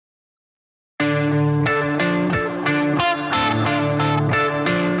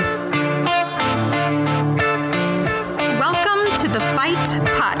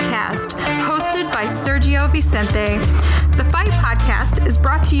Fight Podcast, hosted by Sergio Vicente. The Fight Podcast is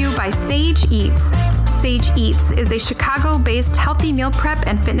brought to you by Sage Eats. Sage Eats is a Chicago-based healthy meal prep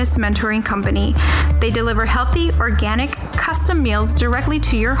and fitness mentoring company. They deliver healthy, organic, custom meals directly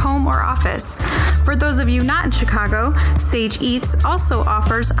to your home or office. For those of you not in Chicago, Sage Eats also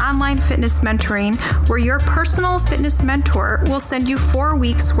offers online fitness mentoring, where your personal fitness mentor will send you 4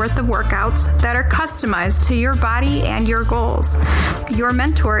 weeks worth of workouts that are customized to your body and your goals. Your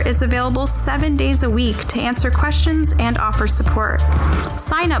mentor is available 7 days a week to answer questions and offer support.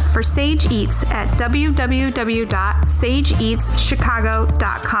 Sign up for Sage Eats at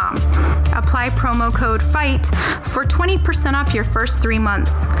www.sageeatschicago.com. Apply promo code FIGHT for 20% off your first 3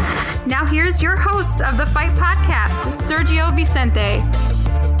 months. Now here's your host of the Fight Podcast, Sergio Vicente.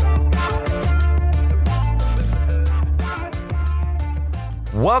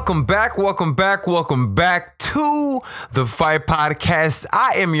 Welcome back to the Fight Podcast.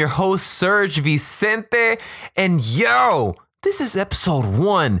 I am your host, Serge Vicente, and this is episode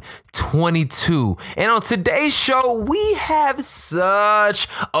 122. And on today's show, we have such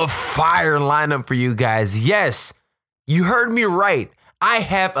a fire lineup for you guys. Yes, you heard me right. I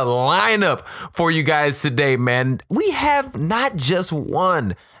have a lineup for you guys today, man. We have not just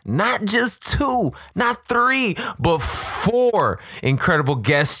one, not just two, not three, but 4 incredible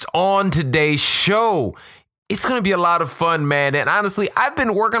guests on today's show. It's going to be a lot of fun, man. And honestly, I've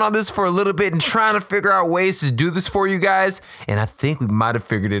been working on this for a little bit and trying to figure out ways to do this for you guys. And I think we might have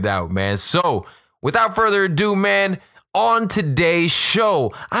figured it out, man. So without further ado, man, on today's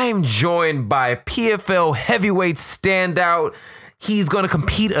show, I am joined by PFL heavyweight standout. He's going to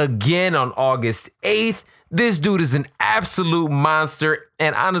compete again on August 8th. This dude is an absolute monster.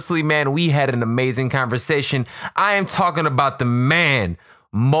 And honestly, man, we had an amazing conversation. I am talking about the man,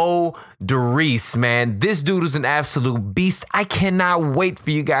 Muhammed DeReese, man. This dude is an absolute beast. I cannot wait for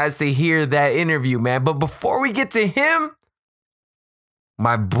you guys to hear that interview, man. But before we get to him,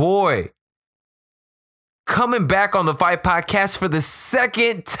 my boy, coming back on the Fight Podcast for the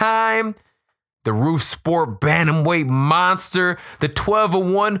second time, the Roof Sport Bantamweight monster, the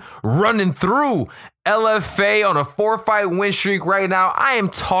 12-1 running through LFA on a 4-fight win streak right now. I am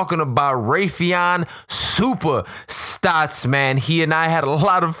talking about Raufeon Stots, man. He and I had a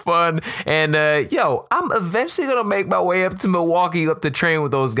lot of fun. And I'm eventually going to make my way up to Milwaukee up to train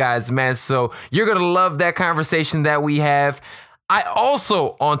with those guys, man. So you're going to love that conversation that we have. I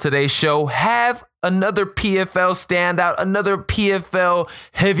also, on today's show, have another PFL standout, another PFL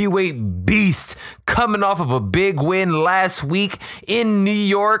heavyweight beast coming off of a big win last week in New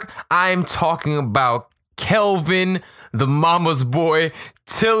York. I'm talking about Kelvin, the mama's boy,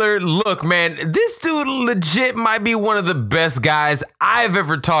 Tiller. Look, man, this dude legit might be one of the best guys I've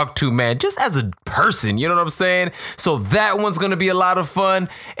ever talked to, man, just as a person, you know what I'm saying? So that one's going to be a lot of fun.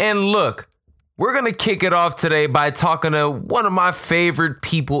 And look, we're going to kick it off today by talking to one of my favorite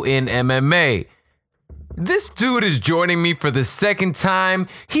people in MMA. This dude is joining me for the second time.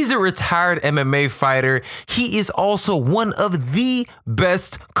 He's a retired MMA fighter. He is also one of the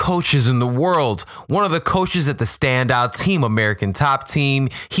best coaches in the world. One of the coaches at the standout Team American Top Team.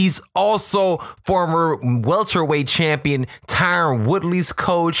 He's also former welterweight champion Tyron Woodley's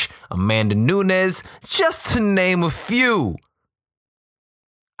coach, Amanda Nunes, just to name a few.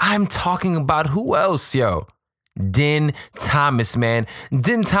 I'm talking about who else, Den Thomas, man.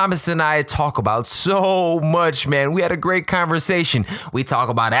 Den Thomas and I talk about so much, man. We had a great conversation. We talk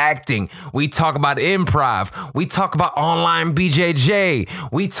about acting. We talk about improv. We talk about online BJJ.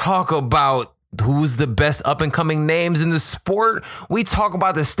 We talk about who's the best up-and-coming names in the sport. We talk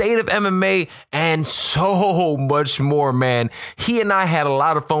about the state of MMA and so much more, man. He and I had a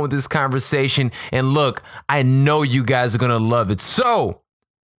lot of fun with this conversation. And look, I know you guys are going to love it. So,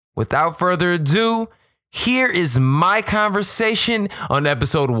 without further ado, here is my conversation on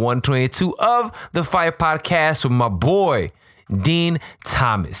episode 122 of the Fight Podcast with my boy, Den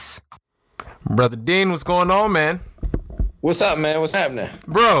Thomas. Brother Dean, what's going on, man? What's up, man? What's happening?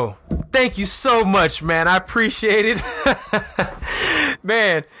 Bro, thank you so much, man. I appreciate it.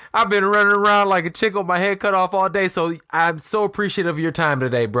 Man, I've been running around like a chick with my head cut off all day, so I'm so appreciative of your time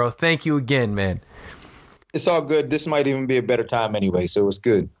today, bro. Thank you again, man. It's all good. This might even be a better time anyway, so it's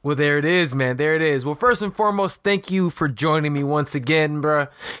good. Well, there it is, man. There it is. Well, first and foremost, thank you for joining me once again, bro.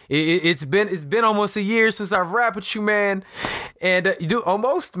 It's been almost a year since I've rapped with you, man. And you do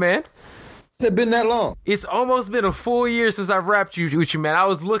almost, man. Has it been that long? It's almost been a full year since I've rapped with you, man. I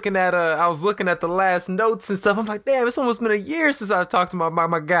was looking at the last notes and stuff. I'm like, damn, it's almost been a year since I've talked to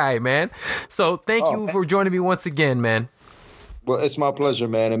my guy, man. So thank you for joining me once again, man. Well, it's my pleasure,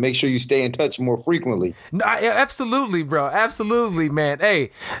 man. And make sure you stay in touch more frequently. No, absolutely, bro. Absolutely, man.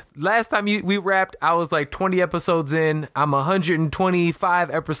 Hey, last time we rapped, I was like 20 episodes in. I'm 125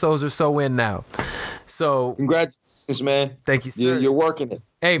 episodes or so in now. So congratulations, man. Thank you, sir. You're working it.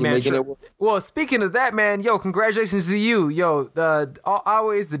 Hey, You're man. making it work. Well, speaking of that, man, yo, congratulations to you. Yo,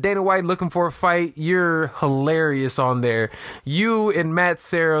 always the Dana White looking for a fight. You're hilarious on there. You and Matt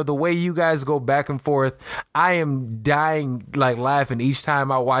Serra, the way you guys go back and forth, I am dying, like, laughing each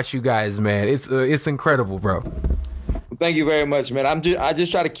time I watch you guys, man. It's incredible, bro. Thank you very much, man. I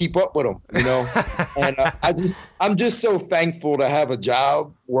just try to keep up with them, you know. And I'm just so thankful to have a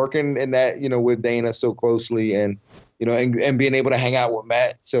job working in that, you know, with Dana so closely, and you know, and being able to hang out with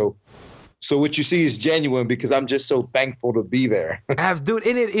Matt. So what you see is genuine because I'm just so thankful to be there. Dude,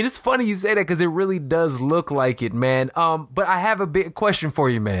 and it is funny you say that because it really does look like it, man. But I have a big question for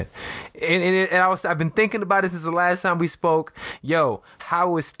you, man. And I've been thinking about it since the last time we spoke. Yo,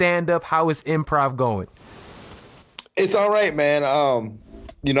 how is stand-up? How is improv going? It's all right, man.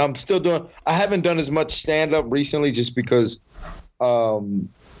 You know, I haven't done as much stand-up recently just because,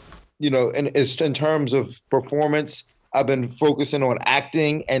 you know, and it's in terms of performance, I've been focusing on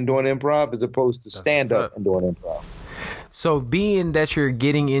acting and doing improv as opposed to stand-up and doing improv. So being that you're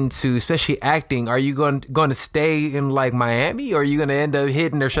getting into, especially acting, are you going to stay in like Miami, or are you going to end up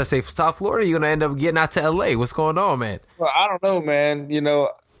hitting, or should I say South Florida? Are you going to end up getting out to LA? What's going on, man? Well, I don't know, man. You know,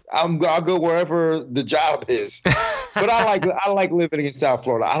 I'll go wherever the job is. But I like living in South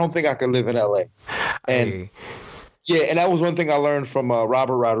Florida. I don't think I could live in LA. And yeah, and that was one thing I learned from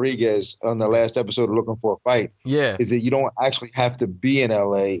Robert Rodriguez on the last episode of Looking for a Fight. Yeah, is that you don't actually have to be in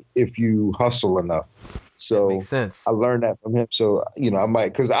LA if you hustle enough. So makes sense. I learned that from him. So, you know, I might,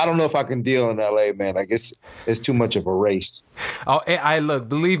 because I don't know if I can deal in LA, man. I guess it's too much of a race. Oh, I look,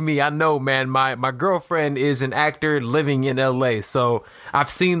 believe me, I know, man. My girlfriend is an actor living in LA. So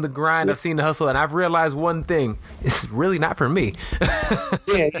I've seen the grind, I've seen the hustle, and I've realized one thing. It's really not for me.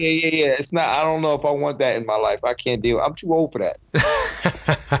 Yeah. It's not, I don't know if I want that in my life. I can't deal. I'm too old for that.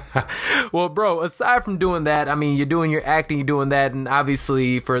 Well, bro, aside from doing that, I mean, you're doing your acting, you're doing that. And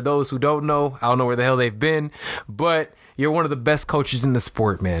obviously, for those who don't know, I don't know where the hell they've been, but you're one of the best coaches in the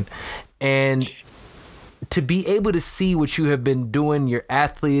sport, man. And to be able to see what you have been doing, your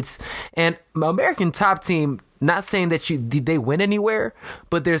athletes, and American Top Team, not saying that they went anywhere,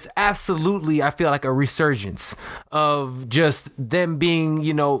 but there's absolutely, I feel like, a resurgence of just them being,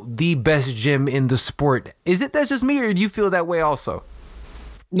 you know, the best gym in the sport. Is it that's just me, or do you feel that way also?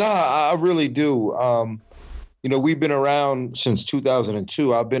 No, I really do. You know, we've been around since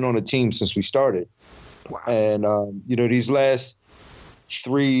 2002. I've been on the team since we started. Wow. And, you know, these last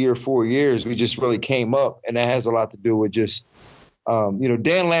 3 or 4 years, we just really came up. And that has a lot to do with just, you know,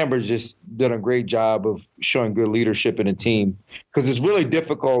 Dan Lambert's just done a great job of showing good leadership in a team. Because it's really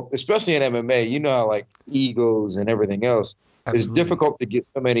difficult, especially in MMA. You know how, like, egos and everything else. Absolutely. It's difficult to get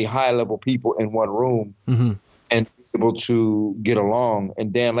so many high-level people in one room. Mm-hmm. And be able to get along.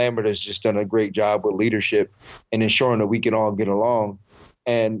 And Dan Lambert has just done a great job with leadership and ensuring that we can all get along.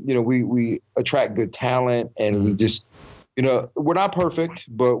 And, you know, we attract good talent, and we just, you know, we're not perfect,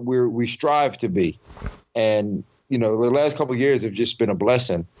 but we strive to be. And, you know, the last couple of years have just been a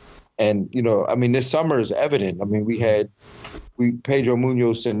blessing. And, you know, I mean, this summer is evident. I mean, Pedro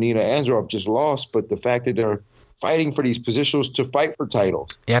Munoz and Nina Ansaroff just lost, but the fact that they're fighting for these positions to fight for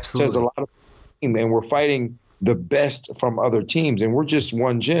titles says a lot of team, and we're fighting the best from other teams, and we're just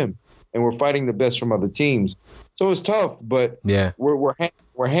one gym, and we're fighting the best from other teams. So it's tough, but yeah, we're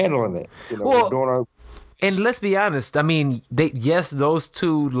handling it. You know, well, we're doing and let's be honest. I mean, those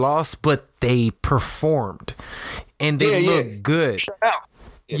two lost, but they performed, and they looked good. Shut out.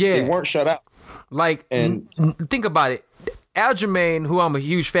 Yeah, they weren't shut out. Like, and think about it. Aljamain, who I'm a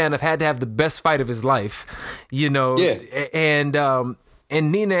huge fan of, had to have the best fight of his life. You know, and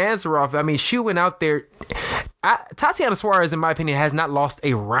Nina Ansaroff, I mean, she went out there. Tatiana Suarez, in my opinion, has not lost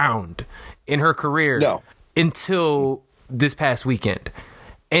a round in her career until this past weekend.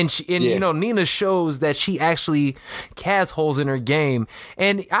 And you know, Nina shows that she actually has holes in her game.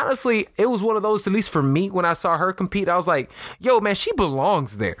 And honestly, it was one of those, at least for me, when I saw her compete, I was like, yo, man, she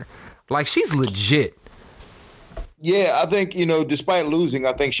belongs there. Like, she's legit. Yeah, I think, you know, despite losing,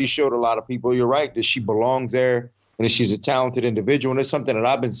 I think she showed a lot of people, you're right, that she belongs there. And she's a talented individual, and it's something that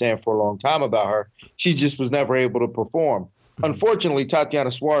I've been saying for a long time about her. She just was never able to perform. Unfortunately, Tatiana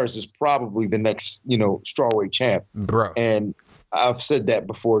Suarez is probably the next, you know, strawweight champ. Bro. And I've said that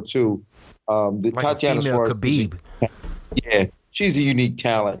before, too. Like Tatiana Suarez. She's a unique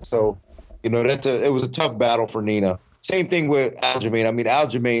talent. So, you know, it was a tough battle for Nina. Same thing with Aljamain. I mean,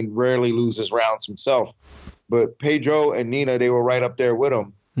 Aljamain rarely loses rounds himself. But Pedro and Nina, they were right up there with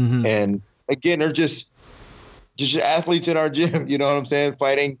him. Mm-hmm. And again, they're just athletes in our gym. You know what I'm saying?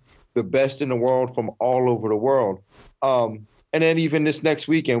 Fighting the best in the world from all over the world. And then even this next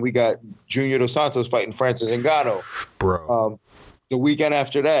weekend, we got Junior Dos Santos fighting Francis Ngannou. Bro. The weekend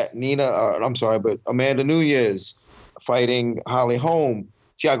after that, Amanda Nunes fighting Holly Holm.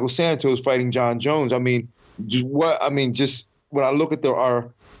 Thiago Santos fighting John Jones. I mean, just when I look at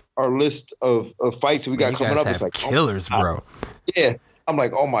our list of fights we got coming up, it's like killers, bro. Yeah, I'm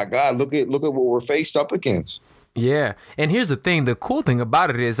like, oh my God, look at what we're faced up against. Yeah. And here's the thing. The cool thing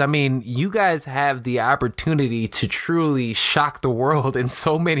about it is, I mean, you guys have the opportunity to truly shock the world in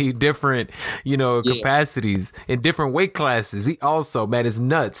so many different, capacities in different weight classes. Also, man, it's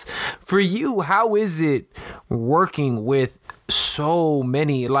nuts. For you, how is it working with so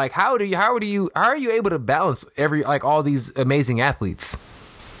many? Like, how are you able to balance all these amazing athletes?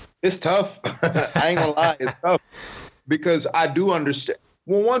 It's tough. I ain't gonna lie. It's tough because I do understand.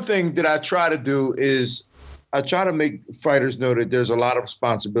 Well, one thing that I try to do is I try to make fighters know that there's a lot of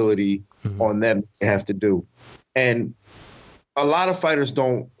responsibility on them they have to do. And a lot of fighters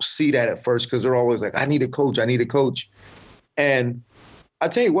don't see that at first because they're always like, I need a coach. And I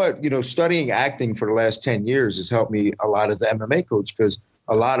tell you what, studying acting for the last 10 years has helped me a lot as an MMA coach because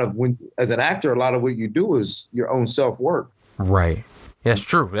as an actor, a lot of what you do is your own self-work. Right. That's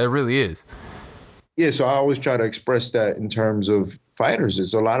true. That really is. Yeah, so I always try to express that in terms of fighters.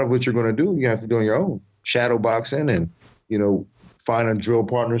 It's a lot of what you're going to do, you have to do on your own. Shadow boxing and, finding drill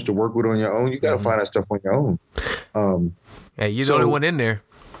partners to work with on your own. You got to find that stuff on your own. Yeah, you're the only one in there.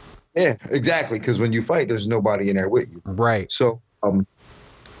 Yeah, exactly. Because when you fight, there's nobody in there with you. Right. So,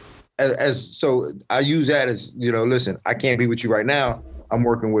 so I use that as, listen, I can't be with you right now. I'm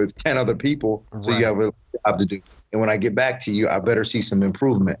working with 10 other people. So you have a job to do. And when I get back to you, I better see some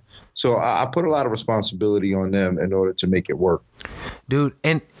improvement. So I put a lot of responsibility on them in order to make it work. Dude,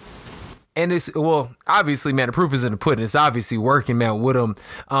 and it's, well, obviously, man, the proof is in the pudding. It's obviously working, man, with them.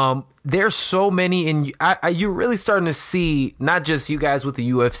 There's so many, and you're really starting to see not just you guys with the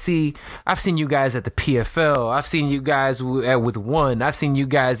UFC. I've seen you guys at the PFL. I've seen you guys with ONE. I've seen you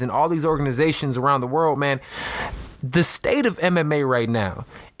guys in all these organizations around the world, man. The state of MMA right now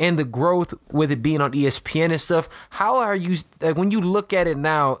and the growth with it being on ESPN and stuff, how are you, like, when you look at it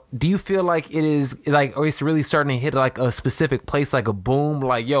now, do you feel like it is like, or it's really starting to hit like a specific place, like a boom,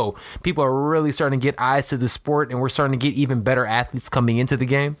 like, yo, people are really starting to get eyes to the sport and we're starting to get even better athletes coming into the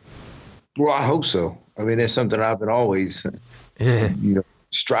game? Well, I hope so. I mean, it's something I've been always,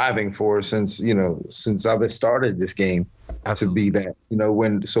 striving for since I've started this game. Absolutely. To be that,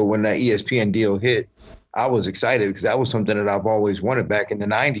 when that ESPN deal hit, I was excited because that was something that I've always wanted back in the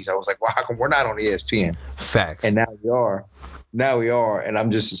 90s. I was like, well, how come we're not on ESPN? Facts. And now we are. And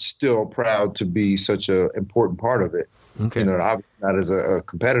I'm just still proud to be such an important part of it. Okay. Obviously not as a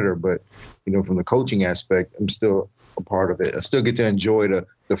competitor, but, from the coaching aspect, I'm still a part of it. I still get to enjoy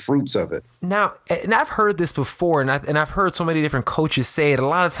the fruits of it. Now, and I've heard this before, and I've heard so many different coaches say it. A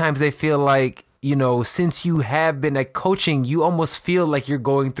lot of times they feel like, since you have been at coaching, you almost feel like you're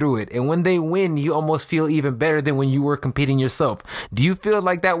going through it. And when they win, you almost feel even better than when you were competing yourself. Do you feel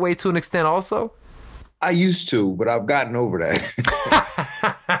like that way to an extent also? I used to, but I've gotten over that.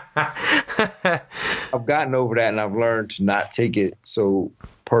 I've gotten over that, and I've learned to not take it so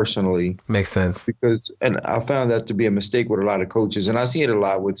personally. Makes sense. And I found that to be a mistake with a lot of coaches. And I see it a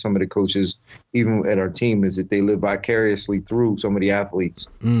lot with some of the coaches, even at our team, is that they live vicariously through some of the athletes.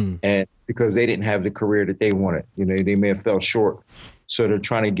 And because they didn't have the career that they wanted, they may have fell short. So they're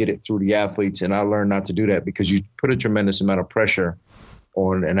trying to get it through the athletes. And I learned not to do that because you put a tremendous amount of pressure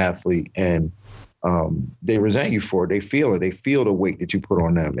on an athlete and they resent you for it. They feel it. They feel the weight that you put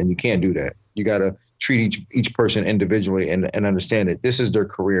on them. And you can't do that. You got to treat each person individually and understand that this is their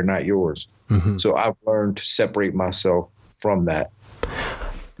career, not yours. Mm-hmm. So I've learned to separate myself from that.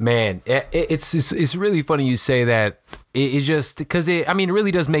 Man, it's really funny you say that. It's just because it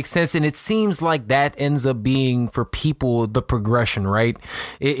really does make sense. And it seems like that ends up being for people the progression, right?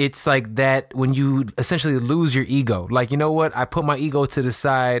 It's like that when you essentially lose your ego. Like, you know what? I put my ego to the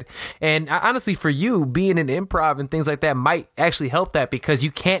side. And honestly, for you, being in improv and things like that might actually help that because you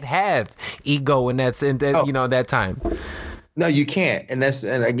can't have ego in that time. No, you can't. And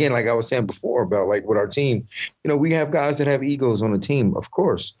again, like I was saying before about like with our team, we have guys that have egos on the team, of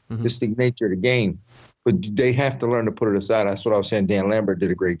course. Mm-hmm. It's the nature of the game. But they have to learn to put it aside. That's what I was saying. Dan Lambert did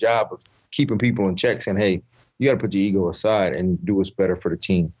a great job of keeping people in check, saying, hey, you got to put your ego aside and do what's better for the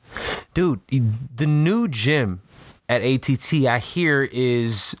team. Dude, the new gym at ATT, I hear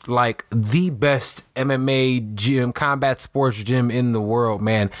is like the best MMA gym, combat sports gym in the world,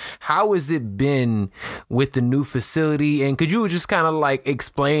 man. How has it been with the new facility? And could you just kind of like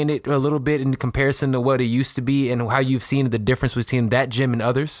explain it a little bit in comparison to what it used to be and how you've seen the difference between that gym and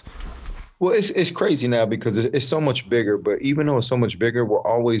others? Well, it's crazy now because it's so much bigger, but even though it's so much bigger, we're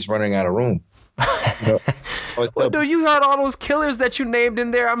always running out of room. Well, dude, you heard all those killers that you named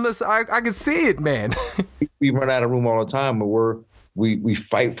in there. I can see it, man. We run out of room all the time, but we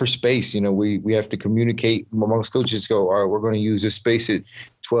fight for space. You know, we have to communicate amongst coaches. Go, all right, we're going to use this space at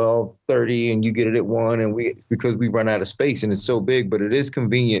 12:30, and you get it at 1, and because we run out of space, and it's so big, but it is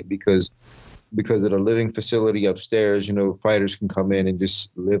convenient because of the living facility upstairs. You know, fighters can come in and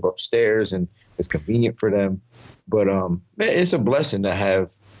just live upstairs, and it's convenient for them. But it's a blessing to have.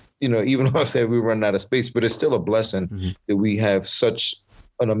 You know, even though I said we run out of space, but it's still a blessing that we have such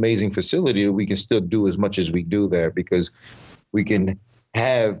an amazing facility that we can still do as much as we do there, because we can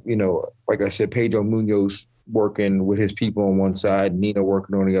have, you know, like I said, Pedro Munoz working with his people on one side, Nina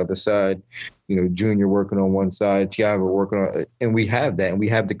working on the other side, you know, Junior working on one side, Thiago working on, and we have that, and we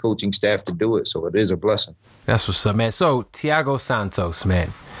have the coaching staff to do it. So it is a blessing. That's what's up, man. So Thiago Santos,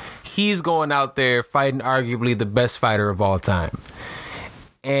 man, he's going out there fighting arguably the best fighter of all time.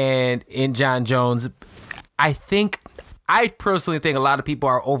 And in John Jones, I personally think a lot of people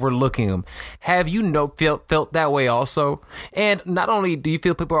are overlooking him. Have you felt that way also? And not only do you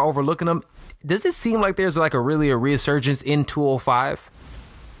feel people are overlooking him, does it seem like there's like a resurgence in 205?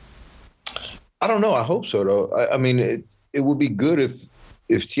 I don't know. I hope so, though. I mean, it would be good if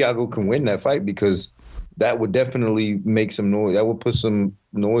Thiago can win that fight, because that would definitely make some noise. That would put some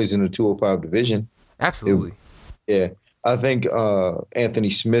noise in the 205 division. Absolutely. Yeah. I think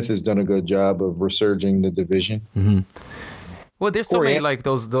Anthony Smith has done a good job of resurging the division. Mm-hmm. Well, there's so many like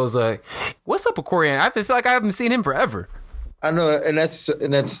those. What's up with Corey? I feel like I haven't seen him forever. I know, and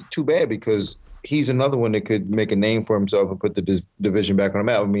that's too bad, because he's another one that could make a name for himself and put the division back on the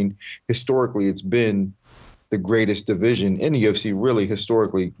map. I mean, historically, it's been the greatest division in the UFC, really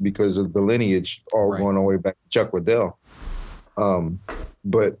historically, because of the lineage all going all the way back to Chuck Liddell.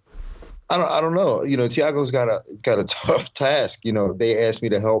 But I don't know. You know, Thiago's got a tough task. You know, they asked me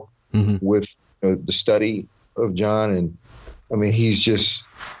to help with the study of John, and I mean, he's just.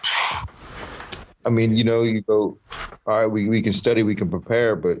 I mean, you know, you go, all right, we can study, we can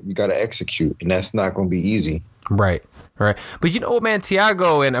prepare, but you got to execute, and that's not going to be easy. Right. But you know what, man,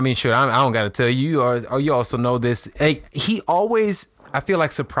 Thiago, and I mean, sure, I don't got to tell you, you also know this. Hey, he always, I feel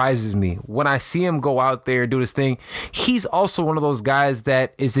like, surprises me when I see him go out there and do this thing. He's also one of those guys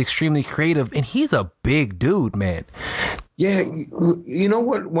that is extremely creative, and he's a big dude, man. Yeah, you know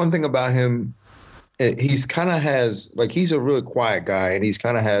what? One thing about him, he's kind of has, like, he's a really quiet guy, and he's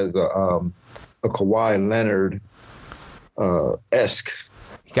kind of has a Kawhi Leonard esque.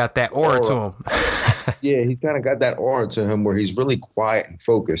 He got that aura to him. Yeah, he's kind of got that aura to him where he's really quiet and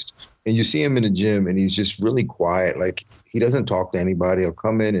focused. And you see him in the gym, and he's just really quiet. Like, he doesn't talk to anybody. He'll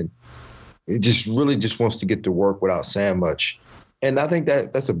come in and he just really just wants to get to work without saying much. And I think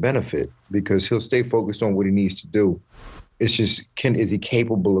that's a benefit, because he'll stay focused on what he needs to do. It's just, is he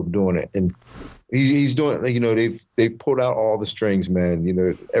capable of doing it? And he's doing. You know, they've pulled out all the strings, man. You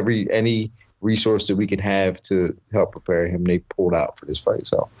know, any resource that we could have to help prepare him, they've pulled out for this fight.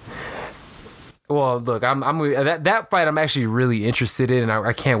 So, well, look, I'm that fight I'm actually really interested in, and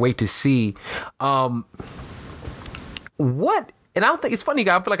I can't wait to see what. And I don't think it's funny,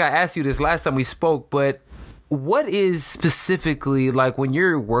 I feel like I asked you this last time we spoke, but what is specifically, like, when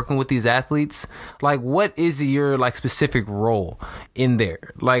you're working with these athletes, like, what is your, like, specific role in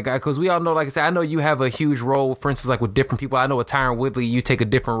there? Like, because we all know, like I said, I know you have a huge role, for instance, like, with different people. I know with Tyron Woodley, you take a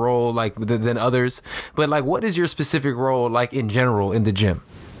different role, like, than others. But, like, what is your specific role, like, in general in the gym?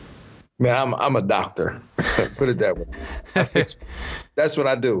 Man, I'm a doctor. Put it that way. That's what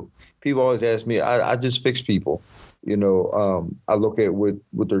I do. People always ask me, I just fix people. You know, I look at what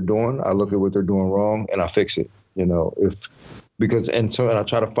they're doing. I look at what they're doing wrong, and I fix it. You know, and I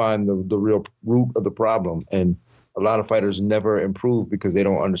try to find the real root of the problem. And a lot of fighters never improve because they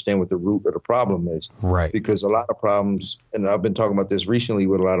don't understand what the root of the problem is. Right. Because a lot of problems, and I've been talking about this recently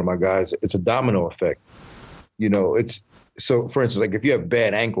with a lot of my guys, it's a domino effect. You know, so for instance, like, if you have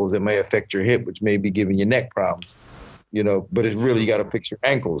bad ankles, it may affect your hip, which may be giving you neck problems. You know, but it's really, you got to fix your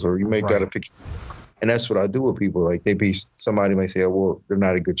ankles, or you may got to fix. And that's what I do with people. Like, somebody may say, oh, well, they're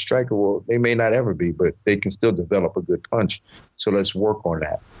not a good striker. Well, they may not ever be, but they can still develop a good punch. So let's work on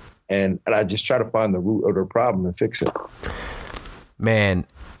that. And I just try to find the root of the problem and fix it. Man,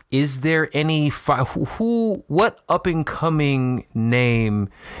 is there any what up and coming name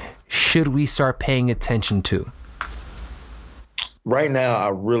should we start paying attention to? Right now, I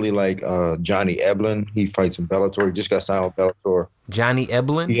really like Johnny Eblen. He fights in Bellator. He just got signed with Bellator. Johnny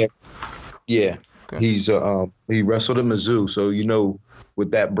Eblen? Yeah. Okay. He's he wrestled at Mizzou, so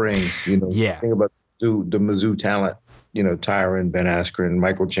what that brings. Yeah. Think about the Mizzou talent. Tyron, Ben Askren,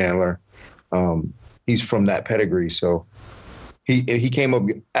 Michael Chandler. He's from that pedigree, so he came up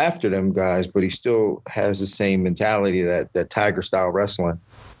after them guys, but he still has the same mentality, that Tiger style wrestling.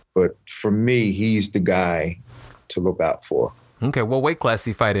 But for me, he's the guy to look out for. Okay, what weight class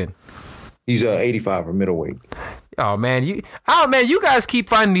he fight in? He's 85 or middleweight. Oh man, you guys keep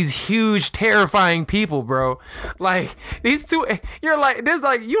finding these huge, terrifying people, bro. Like these two, you're like, there's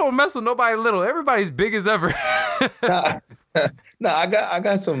like, you don't mess with nobody little. Everybody's big as ever. No, I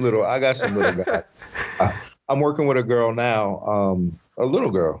got some little guys. I'm working with a girl now, a little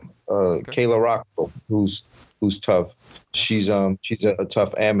girl, Kayla Rockwell, who's tough. She's a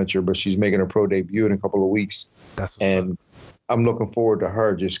tough amateur, but she's making her pro debut in a couple of weeks. And I'm looking forward to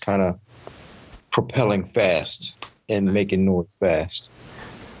her just kind of propelling fast and making noise fast.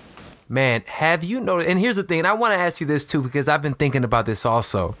 Man, have you noticed? And here's the thing, and I want to ask you this too, because I've been thinking about this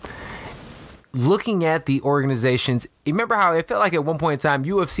also. Looking at the organizations, remember how it felt like at one point in time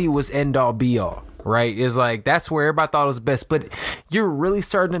UFC was end all be all, right? It's like that's where everybody thought it was best, but you're really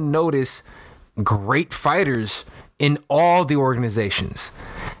starting to notice great fighters in all the organizations.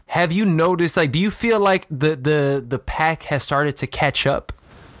 Have you noticed? Like, do you feel like the pack has started to catch up?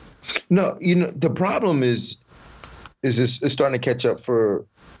 No, the problem is it's starting to catch up for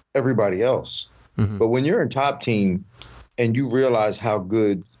everybody else. Mm-hmm. But when you're in top team and you realize how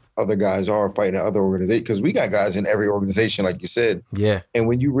good other guys are fighting at other organizations, because we got guys in every organization, like you said. Yeah. And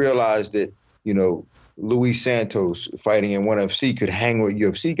when you realize that, Luis Santos fighting in ONE FC could hang with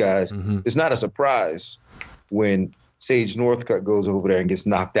UFC guys, mm-hmm. It's not a surprise when Sage Northcutt goes over there and gets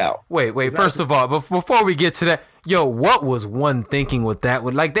knocked out. Wait. First of all, before we get to that, yo, what was ONE thinking with that?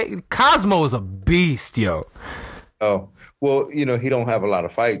 Cosmo is a beast, yo. Oh, well, he don't have a lot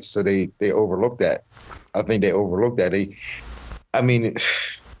of fights, so they overlooked that. I think they overlooked that.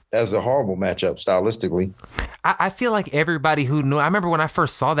 That's a horrible matchup stylistically. I feel like everybody who knew, I remember when I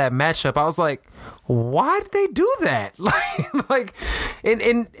first saw that matchup, I was like, why did they do that?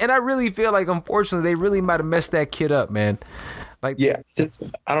 And I really feel like, unfortunately, they really might have messed that kid up, man. Yeah,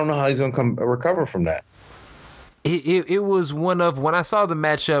 I don't know how he's going to recover from that. It was when I saw the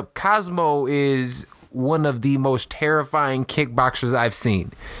matchup, Cosmo is one of the most terrifying kickboxers I've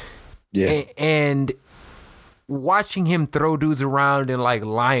seen. Yeah. And watching him throw dudes around in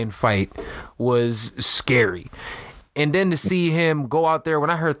lion fight was scary. And then to see him go out there, when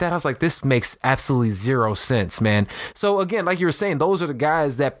I heard that, I was like, this makes absolutely zero sense, man. So again, like you were saying, those are the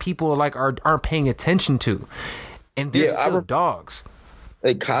guys that people aren't paying attention to. And they're still dogs.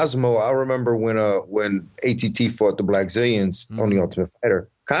 Hey, Cosmo, I remember when ATT fought the Black Zillions on the Ultimate Fighter.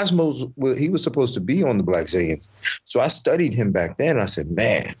 Cosmo, he was supposed to be on the Black Zillions. So I studied him back then. I said,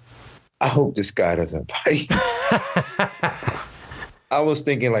 man, I hope this guy doesn't fight. I was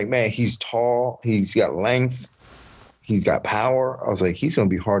thinking man, he's tall, he's got length, he's got power. I was like, he's going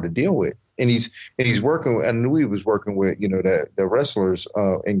to be hard to deal with. And he's working. I knew he was working with the wrestlers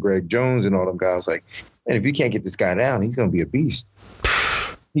and Greg Jones and all them guys. Like, man, if you can't get this guy down, he's going to be a beast.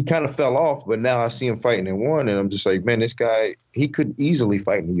 He kind of fell off, but now I see him fighting in ONE, and I'm just like, man, this guy, he could easily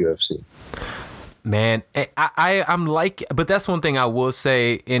fight in the UFC. Man, I'm but that's one thing I will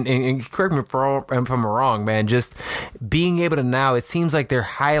say, and correct me if I'm wrong, man, just being able to now, it seems like they're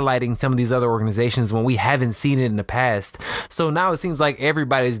highlighting some of these other organizations when we haven't seen it in the past. So now it seems like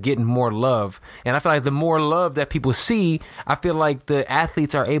everybody's getting more love. And I feel like the more love that people see, I feel like the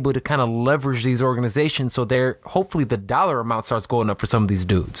athletes are able to kind of leverage these organizations. So hopefully the dollar amount starts going up for some of these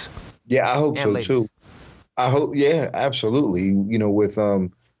dudes. Yeah, I hope so ladies. Too. I hope, yeah, absolutely. With,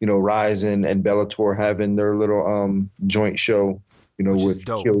 Ryzen and Bellator having their little joint show, with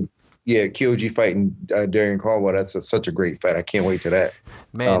Kyoji fighting Darian Caldwell. That's such a great fight. I can't wait to that.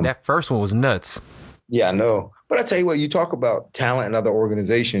 Man, that first one was nuts. Yeah, I know. But I tell you what, you talk about talent in other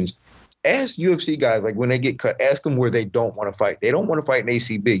organizations. Ask UFC guys, when they get cut, ask them where they don't want to fight. They don't want to fight in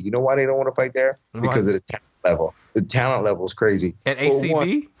ACB. You know why they don't want to fight there? Because of the talent level. The talent level is crazy. At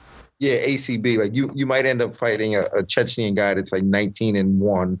ACB? Yeah, ACB. You might end up fighting a Chechen guy that's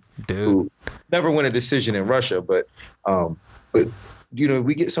 19-1, dude, who never win a decision in Russia. But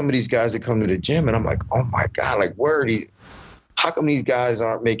we get some of these guys that come to the gym, and I'm like, oh my god, where are these? How come these guys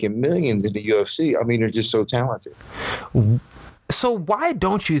aren't making millions in the UFC? I mean, they're just so talented. So why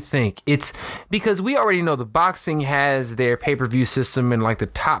don't you think it's because we already know the boxing has their pay-per-view system and like the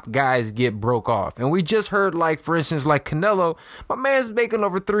top guys get broke off. And we just heard like, for instance, like Canelo, my man's making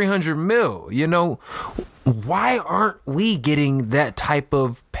over 300 mil, you know, why aren't we getting that type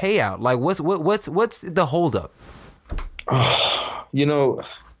of payout? Like what's the holdup? You know,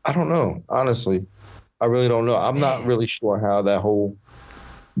 I don't know. Honestly, I really don't know. I'm not really sure how that whole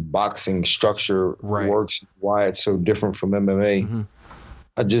boxing structure works, why it's so different from MMA. Mm-hmm.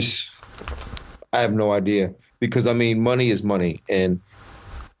 I have no idea, because I mean, money is money, and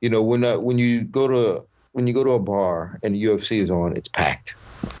you know, when you go to a bar and the UFC is on, it's packed,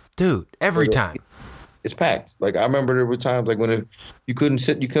 dude. Every time it's packed. Like I remember there were times like when you couldn't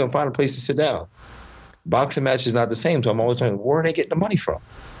find a place to sit down. Boxing match is not the same, so I'm always trying, where are they getting the money from?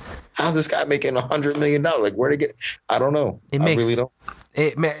 How's this guy making $100 million? Like, where they get? I don't know. I really don't.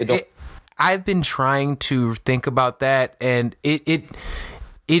 I've been trying to think about that, and it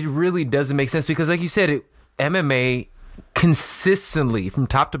really doesn't make sense, because, like you said, MMA consistently from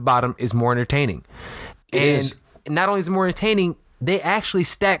top to bottom is more entertaining. It is. Not only is it more entertaining, they actually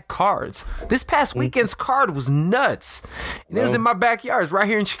stack cards. This past weekend's card was nuts. And it was in my backyard. It's right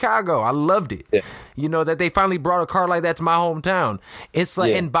here in Chicago. I loved it. Yeah. You know, that they finally brought a card like that to my hometown. It's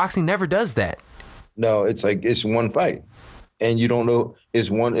like, and boxing never does that. No, it's like, it's one fight. And you don't know, it's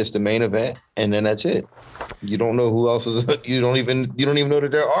the main event, and then that's it. You don't know who else is. You don't even know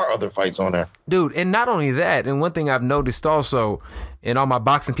that there are other fights on there, dude. And not only that, and one thing I've noticed also, and all my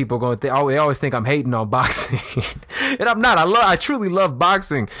boxing people they always think I'm hating on boxing, and I'm not. I truly love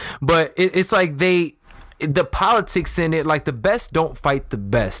boxing, but it's like the politics in it. Like the best don't fight the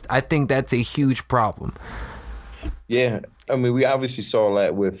best. I think that's a huge problem. Yeah, I mean, we obviously saw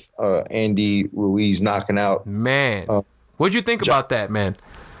that with Andy Ruiz knocking out. Man, what'd you think about that, man?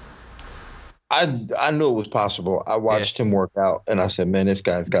 I knew it was possible. I watched him work out, and I said, man, this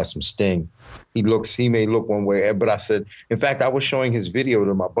guy's got some sting. He may look one way, but I said, in fact, I was showing his video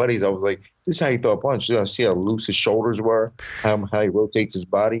to my buddies. I was like, this is how he throw a punch. You know, see how loose his shoulders were, how he rotates his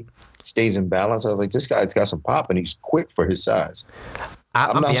body, stays in balance. I was like, this guy's got some pop, and he's quick for his size.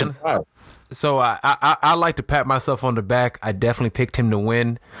 I'm not surprised. So I like to pat myself on the back. I definitely picked him to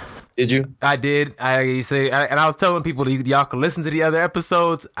win. Did you? I did. And I was telling people that y'all can listen to the other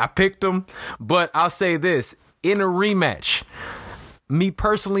episodes. I picked him, but I'll say this: in a rematch, me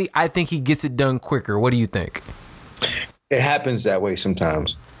personally, I think he gets it done quicker. What do you think? It happens that way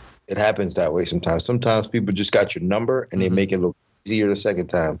sometimes. Sometimes people just got your number and they make it look easier the second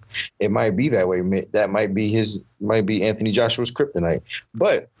time. It might be that way. That might be Anthony Joshua's kryptonite.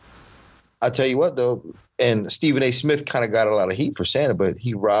 But I tell you what, though. And Stephen A. Smith kind of got a lot of heat for saying it, but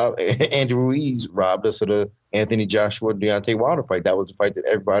Andy Ruiz robbed us of the Anthony Joshua Deontay Wilder fight. That was the fight that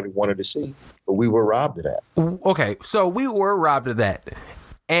everybody wanted to see, but we were robbed of that. Okay, so we were robbed of that.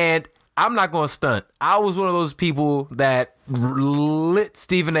 And I'm not going to stunt. I was one of those people that lit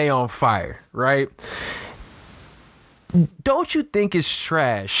Stephen A. on fire, right? Don't you think it's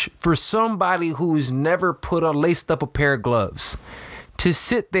trash for somebody who's never laced up a pair of gloves to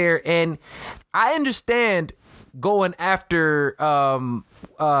sit there and... I understand going after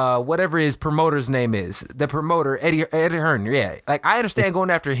whatever his promoter's name is, the promoter Eddie Hearn. Yeah, like I understand going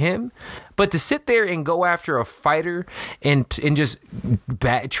after him, but to sit there and go after a fighter and just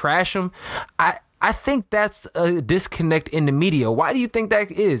trash him, I think that's a disconnect in the media. Why do you think that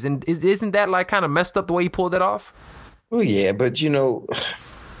is? And isn't that like kind of messed up the way he pulled it off? Well, yeah, but you know,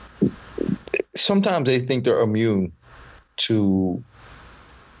 sometimes they think they're immune to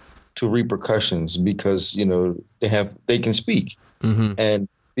repercussions because, you know, they can speak. Mm-hmm. And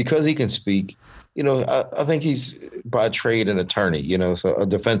because he can speak, you know, I think he's by trade an attorney, you know, so a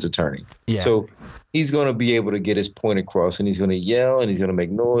defense attorney. Yeah. So he's going to be able to get his point across, and he's going to yell and he's going to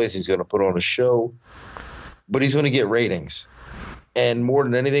make noise. He's going to put on a show, but he's going to get ratings. And more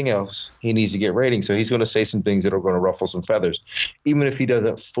than anything else, he needs to get ratings. So he's going to say some things that are going to ruffle some feathers, even if he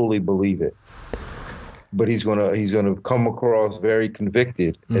doesn't fully believe it. But he's gonna come across very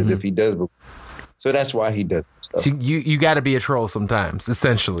convicted, as if he does. So that's why he does. So you got to be a troll sometimes,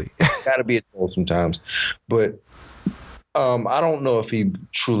 essentially. Got to be a troll sometimes, but I don't know if he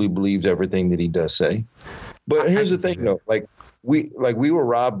truly believes everything that he does say. But here's the thing, though: we were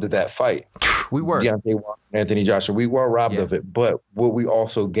robbed of that fight. We were. Deontay Wilder, Anthony Joshua. We were robbed of it, but what we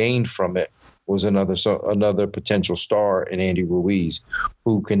also gained from it was another potential star in Andy Ruiz,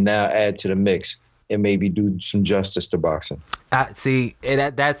 who can now add to the mix and maybe do some justice to boxing. See,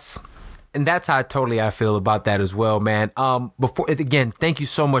 that's how I feel about that as well, man. Again, thank you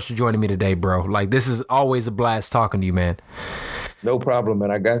so much for joining me today, bro. Like, this is always a blast talking to you, man. No problem,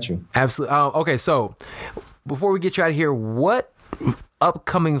 man. I got you. Absolutely. Okay, so before we get you out of here, what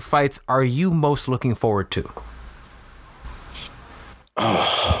upcoming fights are you most looking forward to?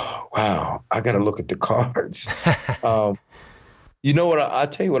 Oh, wow. I got to look at the cards. You know what? I'll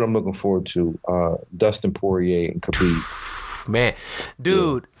tell you what I'm looking forward to. Dustin Poirier and Khabib. Man,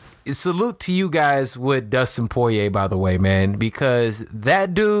 dude, salute to you guys with Dustin Poirier, by the way, man, because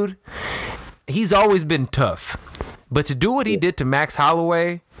that dude, he's always been tough. But to do what he did to Max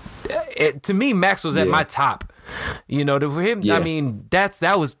Holloway, to me, Max was at my top. You know, for him, I mean, that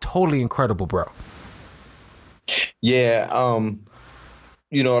was totally incredible, bro. Yeah,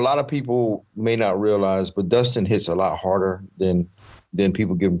 you know, a lot of people may not realize, but Dustin hits a lot harder than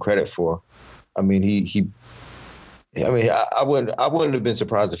people give him credit for. I mean, I wouldn't have been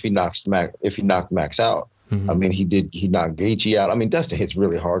surprised if he knocked Max out. Mm-hmm. I mean, he knocked Gaethje out. I mean, Dustin hits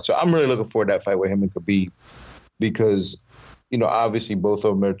really hard. So I'm really looking forward to that fight with him and Khabib because, you know, obviously both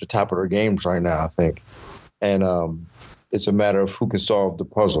of them are at the top of their games right now, I think. And it's a matter of who can solve the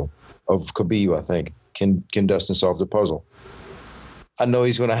puzzle of Khabib, I think. Can Dustin solve the puzzle? I know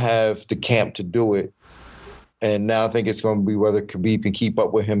he's going to have the camp to do it. And now I think it's going to be whether Khabib can keep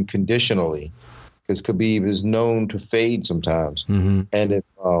up with him conditionally, because Khabib is known to fade sometimes. Mm-hmm. And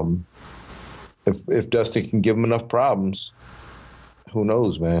if Dustin can give him enough problems, who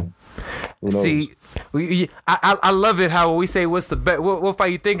knows, man? Who knows? See, I love it how we say, what's the bet? What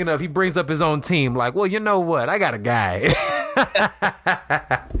fight you thinking of? He brings up his own team. Like, well, you know what? I got a guy.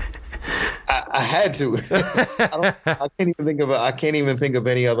 I had to. I can't even think of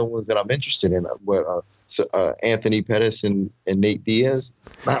any other ones that I'm interested in. But Anthony Pettis and Nate Diaz,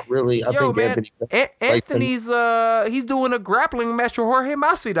 not really. I think man, Anthony's he's doing a grappling match with Jorge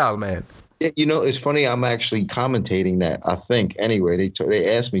Masvidal, man. You know, it's funny. I'm actually commentating that. I think anyway. They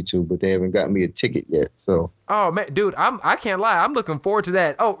asked me to, but they haven't gotten me a ticket yet. So. Oh man, dude, I can't lie. I'm looking forward to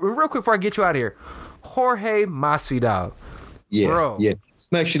that. Oh, real quick before I get you out of here, Jorge Masvidal. Yeah, bro. Yeah.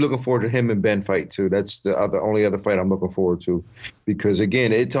 I'm actually looking forward to him and Ben fight too. That's the only other fight I'm looking forward to, because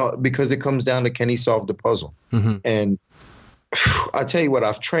again, because it comes down to can he solve the puzzle. Mm-hmm. And I tell you what,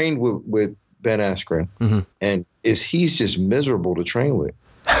 I've trained with Ben Askren, mm-hmm. and he's just miserable to train with.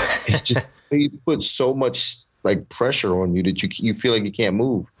 He puts so much like pressure on you that you feel like you can't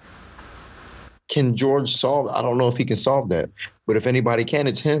move. Can George solve? I don't know if he can solve that, but if anybody can,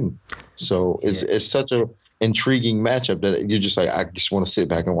 it's him. So it's such a intriguing matchup that you're just like, I just want to sit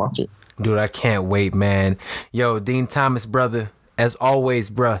back and watch it. Dude, I can't wait, man. Yo, Dean Thomas, brother, as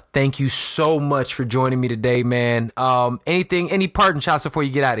always, bruh, thank you so much for joining me today, man. Any parting shots before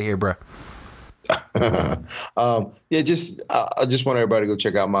you get out of here, bruh? I just want everybody to go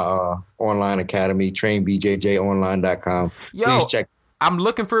check out my online academy, trainbjjonline.com. Yo, please check. I'm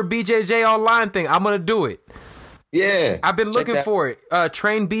looking for a BJJ online thing. I'm gonna do it. Yeah, I've been looking for it.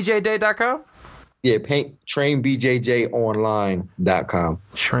 Trainbjj.com. Yeah, trainbjjonline.com.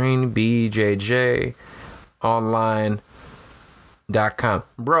 Trainbjjonline.com.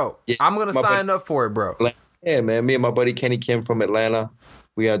 Bro, yeah, I'm going to sign up for it, bro. Yeah, man. Me and my buddy Kenny Kim from Atlanta,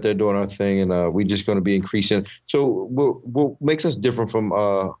 we out there doing our thing, and we just going to be increasing. So what makes us different from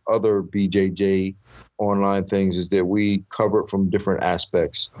other BJJ online things is that we cover it from different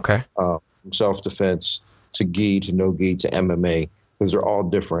aspects. Okay. From self-defense to gi to no gi to MMA, because they're all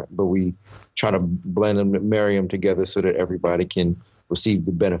different, but we try to blend them, marry them together so that everybody can receive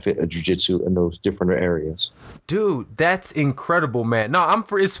the benefit of jiu-jitsu in those different areas. Dude, that's incredible, man. No,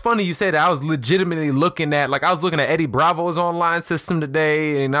 it's funny you say that. I was legitimately looking at Eddie Bravo's online system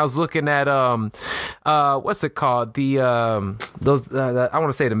today, and I was looking at what's it called? I want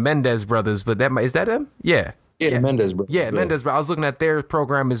to say the Mendez brothers, but is that them? Yeah. Yeah, Mendez brothers. Yeah, Mendez brothers. I was looking at their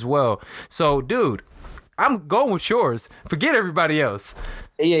program as well. So, dude, I'm going with yours. Forget everybody else.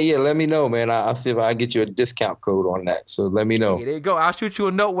 Yeah. Let me know, man. I'll see if I can get you a discount code on that. So let me know. Hey, there you go. I'll shoot you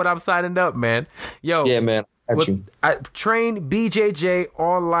a note when I'm signing up, man. Yo. Yeah, man.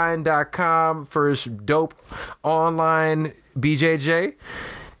 TrainBJJOnline.com for his dope online BJJ.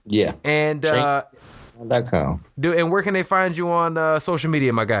 Yeah. And .com. Dude, and where can they find you on social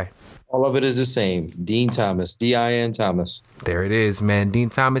media, my guy? All of it is the same. Dean Thomas. DIN Thomas. There it is, man. Dean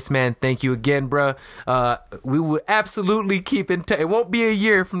Thomas, man. Thank you again, bro. We will absolutely keep in touch. It won't be a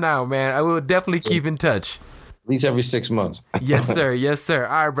year from now, man. I will definitely keep in touch. At least every 6 months. Yes, sir. Yes, sir.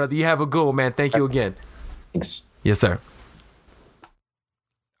 All right, brother. You have a good one, man. Thank you again. Thanks. Yes, sir.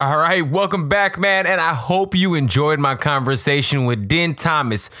 All right, welcome back, man, and I hope you enjoyed my conversation with Dean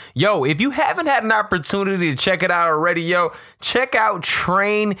Thomas. Yo, if you haven't had an opportunity to check it out already, check out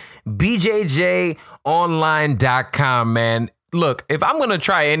trainbjjonline.com, man. look, if I'm going to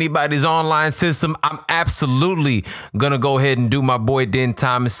try anybody's online system, I'm absolutely going to go ahead and do my boy Den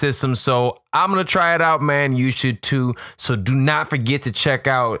Thomas system. So I'm going to try it out, man. You should too. So do not forget to check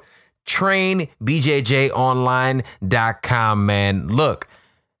out trainbjjonline.com, man. Look,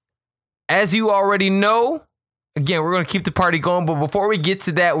 as you already know, again, we're going to keep the party going, but before we get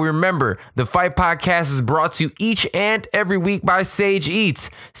to that, we remember the Fight Podcast is brought to you each and every week by Sage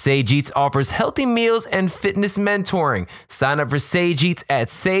Eats. Sage Eats offers healthy meals and fitness mentoring. Sign up for Sage Eats at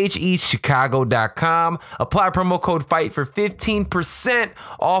sageeatschicago.com. Apply promo code FIGHT for 15%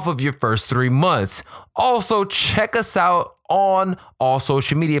 off of your first 3 months. Also, check us out on all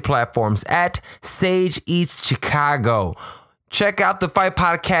social media platforms at Sage Eats Chicago. Check out the Fight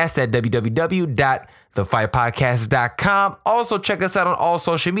Podcast at www.thefightpodcast.com. Also, check us out on all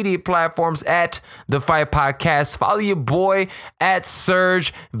social media platforms at The Fight Podcast. Follow your boy at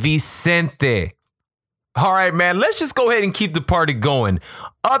Serge Vicente. All right, man, let's just go ahead and keep the party going.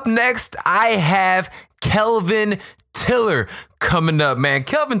 Up next, I have Kelvin Tiller coming up, man.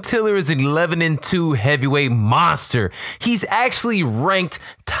 Kelvin Tiller is an 11-2 heavyweight monster. He's actually ranked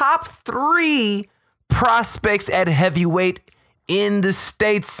top 3 prospects at heavyweight in the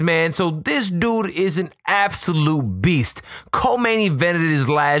States, man. So this dude is an absolute beast. Co-main evented his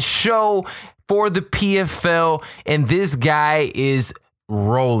last show for the PFL, and this guy is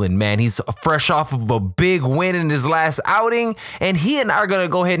rolling, man. He's fresh off of a big win in his last outing, and he and I are going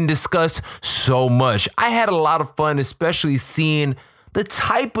to go ahead and discuss so much. I had a lot of fun, especially seeing the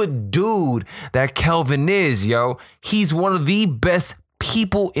type of dude that Kelvin is, yo. He's one of the best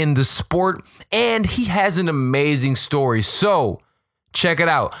people in the sport, and he has an amazing story. So check it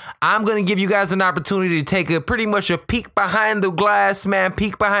out. I'm going to give you guys an opportunity to take pretty much a peek behind the glass, man,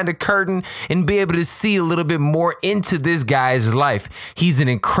 peek behind the curtain, and be able to see a little bit more into this guy's life. He's an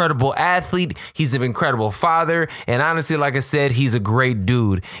incredible athlete. He's an incredible father. And honestly, like I said, he's a great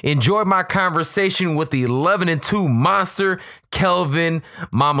dude. Enjoy my conversation with the 11-2 monster, Kelvin,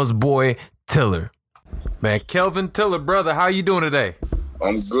 Mama's boy, Tiller. Man, Kelvin Tiller, brother, how you doing today?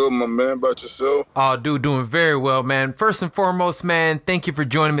 I'm good, my man. About yourself? Oh, dude, doing very well, man. First and foremost, man, thank you for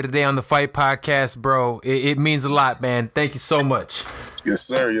joining me today on the Fight Podcast, bro. It means a lot, man. Thank you so much. Yes,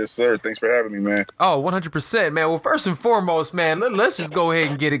 sir. Yes, sir. Thanks for having me, man. Oh, 100%, man. Well, first and foremost, man, let's just go ahead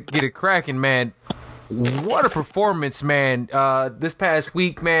and get it cracking, man. What a performance, man. This past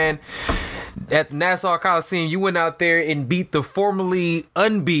week, man, at Nassau Coliseum, you went out there and beat the formerly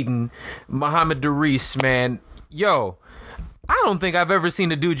unbeaten Muhammed DeReese, man. Yo, I don't think I've ever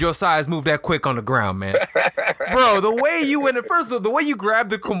seen a dude your size move that quick on the ground, man. Bro, the way you went, first of all, the way you grabbed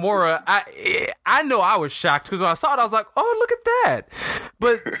the Kimura, I know I was shocked because when I saw it, I was like, oh, look at that.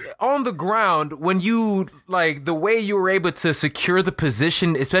 But on the ground, when you, like, the way you were able to secure the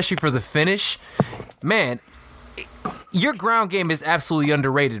position, especially for the finish, man, your ground game is absolutely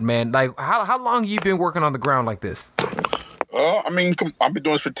underrated, man. Like, how long have you been working on the ground like this? I mean, I've been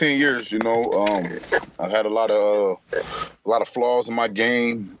doing this for 10 years. You know, I've had a lot of flaws in my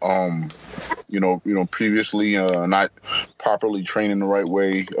game. You know, previously not properly training the right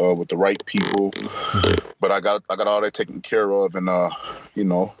way with the right people. But I got all that taken care of, and you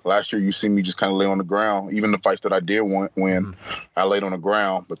know, last year you see me just kind of lay on the ground. Even the fights that I did win, I laid on the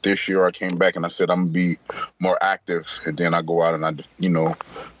ground. But this year I came back and I said I'm gonna be more active, and then I go out and I, you know,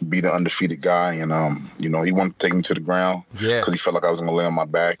 be the undefeated guy. And you know, he wanted to take me to the ground because he felt like I was gonna lay on my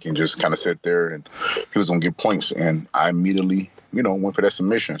back and just kind of sit there, and he was gonna get points. And I immediately, you know, went for that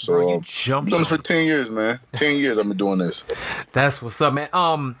submission. So I've been doing this for 10 years, man. 10 years I've been doing this. That's what's up,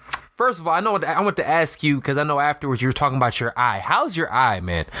 man. First of all, I want to ask you, because I know afterwards you were talking about your eye. How's your eye,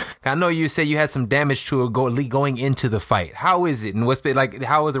 man? I know you said you had some damage to it going into the fight. How is it, and what's been like?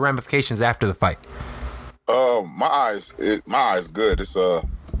 How are the ramifications after the fight? My eyes good. It's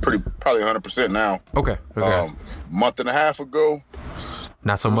probably 100% now. Okay. Month and a half ago,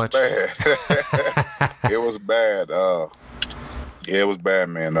 not so much. Bad. It was bad. Yeah, it was bad,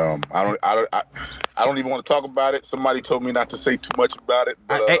 man. I don't even want to talk about it. Somebody told me not to say too much about it.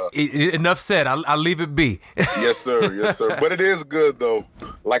 But, enough said. I'll leave it be. Yes, sir. Yes, sir. But it is good though.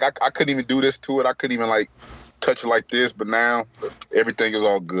 Like I couldn't even do this to it. I couldn't even like touch it like this. But now everything is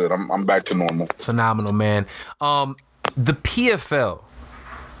all good. I'm back to normal. Phenomenal, man. The PFL,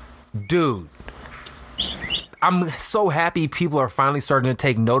 dude. I'm so happy people are finally starting to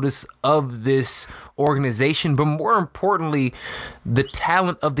take notice of this organization, but more importantly, the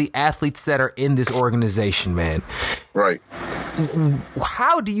talent of the athletes that are in this organization, man. Right.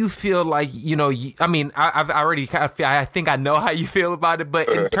 how do you feel like, I mean, I've already I think I know how you feel about it, but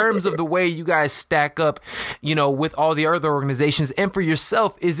in terms of the way you guys stack up, with all the other organizations and for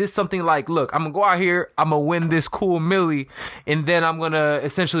yourself, is this something like, look, I'm going to go out here, I'm going to win this cool milli, and then I'm going to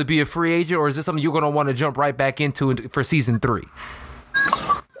essentially be a free agent, or is this something you're going to want to jump right back into for season 3?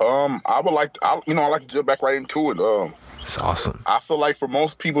 I like to jump back right into it. It's awesome. I feel like for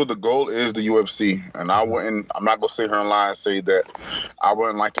most people, the goal is the UFC, and I'm not gonna sit here and lie and say that I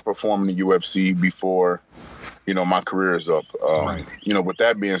wouldn't like to perform in the UFC before, my career is up. Right. With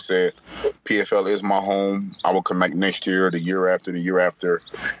that being said, PFL is my home. I will come back next year, the year after,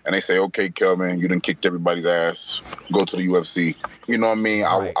 and they say, okay, Kelvin, you done kicked everybody's ass. Go to the UFC. You know what I mean?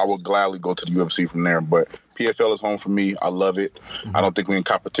 Right. I will gladly go to the UFC from there, but PFL is home for me. I love it. Mm-hmm. I don't think we're in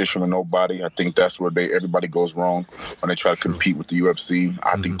competition with nobody. I think that's where everybody goes wrong when they try to compete with the UFC.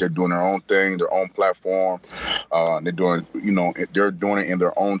 I think they're doing their own thing, their own platform. They're doing it in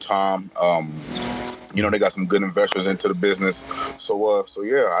their own time. They got some good investors into the business. So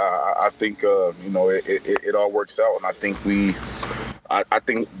yeah, I think it all works out, and I think I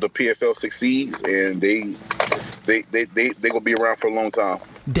think the PFL succeeds, and they gonna be around for a long time.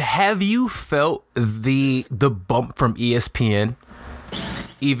 Have you felt the bump from ESPN?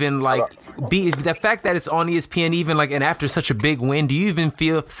 Even like the fact that it's on ESPN, even like, and after such a big win, do you even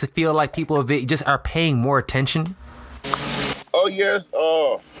feel like people of it just are paying more attention? Oh yes,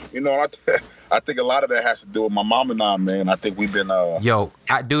 I think a lot of that has to do with my mom and I, man. I think we've been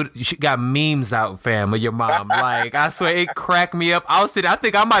she got memes out, fam, of your mom. Like, I swear, it cracked me up. I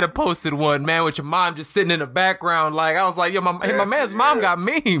think I might have posted one, man, with your mom just sitting in the background. Like, I was like, yo, my man's mom got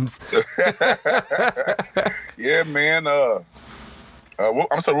memes. Yeah, man.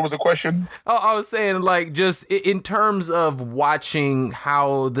 I'm sorry, what was the question? Oh, I was saying, like, just in terms of watching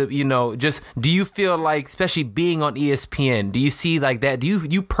how do you feel like, especially being on ESPN, do you see like that? Do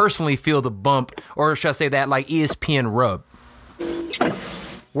you personally feel the bump, or should I say that, like, ESPN rub,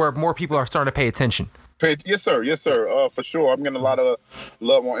 where more people are starting to pay attention? Yes, sir. For sure. I'm getting a lot of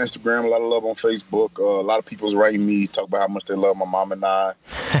love on Instagram, a lot of love on Facebook. A lot of people's writing me, talk about how much they love my mom and I,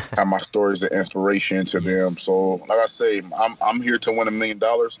 how my stories are inspiration to them. So, like I say, I'm here to win $1 million,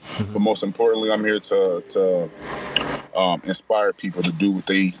 but most importantly, I'm here to inspire people to do what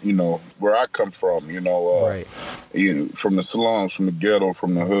they, where I come from, right. From the slums, from the ghetto,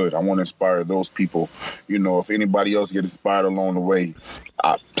 from the hood. I want to inspire those people. If anybody else get inspired along the way,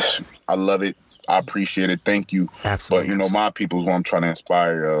 I love it. I appreciate it. Thank you. Absolutely. But, my people is what I'm trying to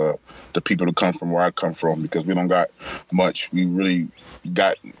inspire the people to come from where I come from, because we don't got much. We really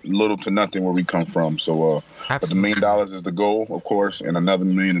got little to nothing where we come from. So, but the $1 million is the goal, of course, and another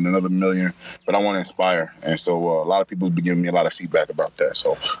million and another million. But I want to inspire. And so a lot of people have been giving me a lot of feedback about that.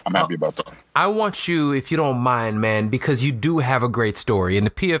 So I'm happy about that. I want you, if you don't mind, man, because you do have a great story. In the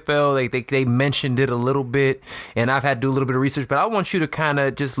PFL, they mentioned it a little bit, and I've had to do a little bit of research, but I want you to kind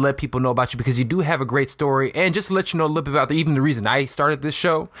of just let people know about you, because you do have a great story. And just to let you know a little bit about even the reason I started this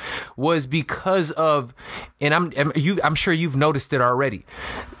show was because of, and I'm sure you've noticed it already,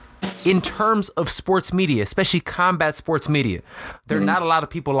 in terms of sports media, especially combat sports media, there are not a lot of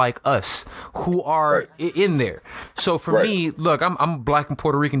people like us who are in there. So for me, look, I'm a black and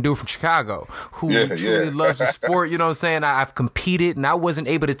Puerto Rican dude from Chicago who truly loves the sport. You know what I'm saying? I've competed and I wasn't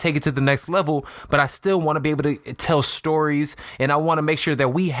able to take it to the next level, but I still want to be able to tell stories, and I want to make sure that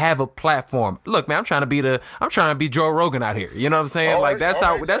we have a platform. Look, man, I'm trying to be Joe Rogan out here. You know what I'm saying? Like, that's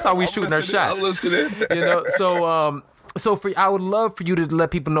how we shooting our shot. I'm listening. So I would love for you to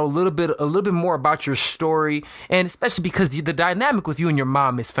let people know a little bit more about your story, and especially because the dynamic with you and your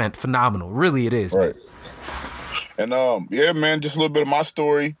mom is phenomenal. Really, it is. Right. And yeah, man, just a little bit of my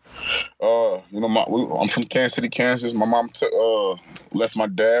story. I'm from Kansas City, Kansas. My mom left my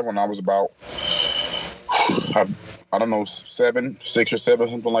dad when I was about, I don't know, 6 or 7,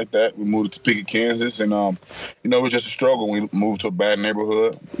 something like that. We moved to Topeka, Kansas, and it was just a struggle. We moved to a bad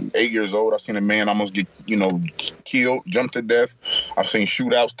neighborhood. 8 years old, I seen a man almost get, killed, jumped to death. I've seen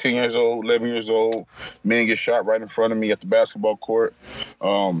shootouts 10 years old, 11 years old. Men get shot right in front of me at the basketball court.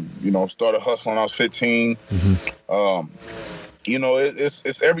 Started hustling when I was 15.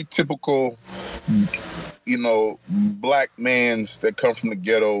 It's every typical, black man's that come from the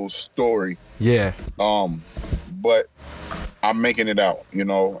ghetto story. Yeah. But I'm making it out,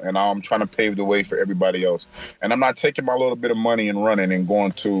 and I'm trying to pave the way for everybody else. And I'm not taking my little bit of money and running and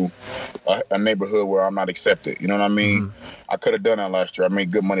going to a neighborhood where I'm not accepted. You know what I mean? I could have done that last year. I made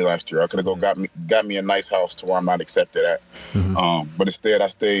good money last year. I could have got me a nice house to where I'm not accepted at. But instead, I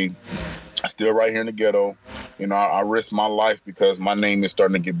stayed still right here in the ghetto. I risked my life because my name is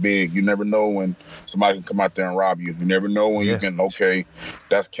starting to get big. You never know when somebody can come out there and rob you. You never know when you can. Okay,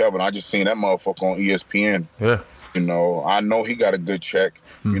 that's Kelvin. I just seen that motherfucker on ESPN. Yeah. You know, I know he got a good check.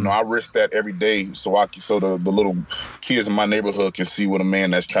 Mm-hmm. You know, I risk that every day so the little kids in my neighborhood can see what a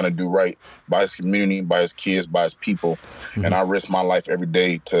man that's trying to do right by his community, by his kids, by his people. Mm-hmm. And I risk my life every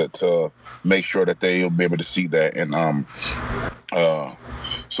day to make sure that they'll be able to see that. And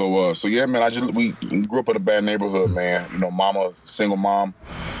so yeah, man, we grew up in a bad neighborhood, man. You know, mama, single mom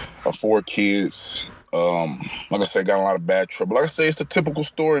of 4 kids. Like I said, got in a lot of bad trouble. Like I say, it's a typical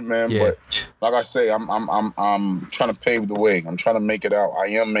story, man. Yeah. But like I say, I'm trying to pave the way. I'm trying to make it out. I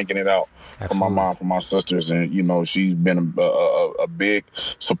am making it out. Absolutely. For my mom, for my sisters, and you know, she's been a big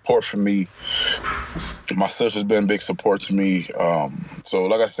support for me. My sister's been a big support to me. So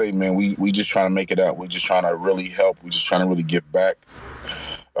like I say, man, we just trying to make it out. We just trying to really help. We just trying to really give back.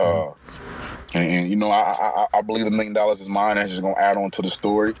 And you know, I believe $1 million is mine. That's just gonna add on to the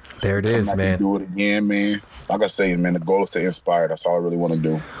story. There it is, man. Do it again, man. Like I say, man, the goal is to inspire. That's all I really want to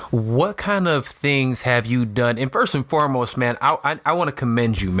do. What kind of things have you done? And first and foremost, man, I want to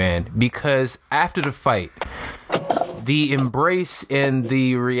commend you, man, because after the fight, the embrace and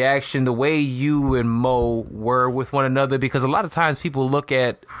the reaction, the way you and Mo were with one another, because a lot of times people look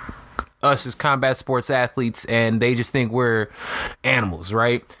at us as combat sports athletes and they just think we're animals,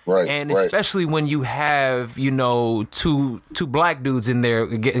 right? Right. And especially when you have, you know, two black dudes in there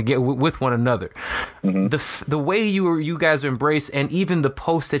get with one another. Mm-hmm. The way you guys embrace, and even the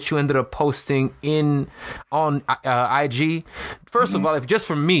post that you ended up posting on IG. First of all, if just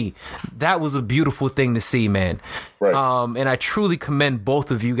for me, that was a beautiful thing to see, man. Right. And I truly commend both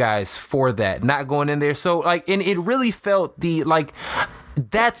of you guys for that, not going in there. So like, and it really felt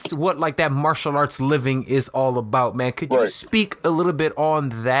that's what like that martial arts living is all about, man. Could you speak a little bit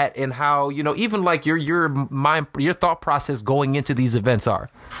on that and how, you know, even like your mind, your thought process going into these events are?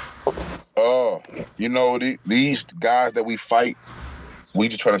 You know, these guys that we fight, we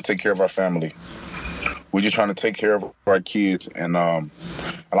just trying to take care of our family. We just trying to take care of our kids, and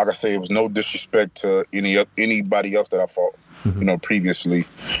like I say, it was no disrespect to anybody else that I fought, you know, previously.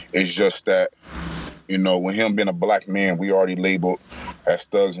 It's just that, you know, with him being a black man, we already labeled as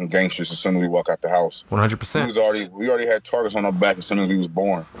thugs and gangsters as soon as we walk out the house. 100%. We already had targets on our back as soon as we was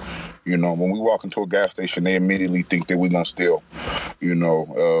born. You know, when we walk into a gas station, they immediately think that we're gonna steal. You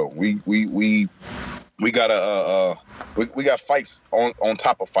know, we got fights on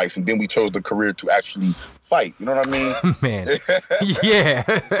top of fights, and then we chose the career to actually fight. You know what I mean? Man. Yeah.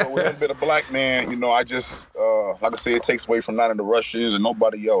 So with him being a black man, you know, I just like I say, it takes away from not in the Russians and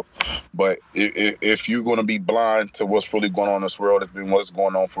nobody else. But if you're gonna be blind to what's really going on in this world, it's been what's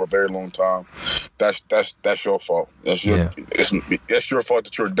going on for a very long time. That's your fault. That's your fault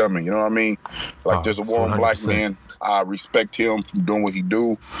that you're a dummy. You know what I mean? Like there's a war on black man. I respect him for doing what he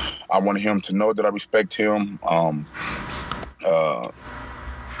do. I want him to know that I respect him.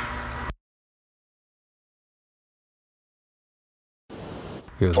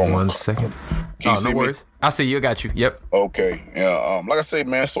 Here's 1 second. Can you see no worries. Me? I see you. I got you. Yep. Okay. Yeah. Like I say,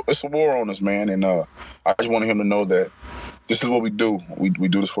 man, it's a war on us, man, and I just want him to know that this is what we do. We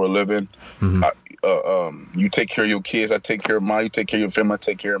do this for a living. Mm-hmm. You take care of your kids, I take care of mine. You take care of your family, I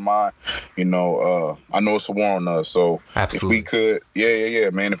take care of mine. You know, I know it's a war on us. So absolutely. If we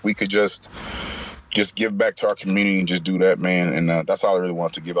could, man, if we could just give back to our community and just do that, man. And that's all I really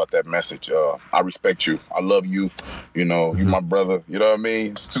wanted to give out that message. I respect you. I love you. You know, you're my brother. You know what I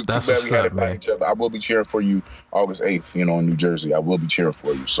mean? It's too bad we had to fight each other. I will be cheering for you August 8th, you know, in New Jersey. I will be cheering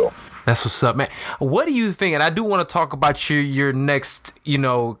for you. So that's what's up, man. What do you think? And I do want to talk about your next,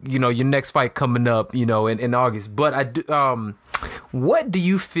 your next fight coming up, in August. But I do, what do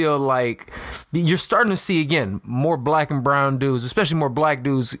you feel like you're starting to see again more black and brown dudes, especially more black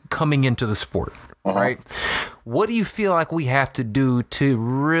dudes coming into the sport? Right. What do you feel like we have to do to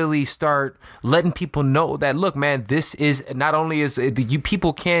really start letting people know that, look, man, this is not only is you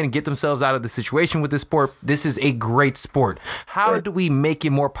people can get themselves out of the situation with this sport. This is a great sport. How do we make it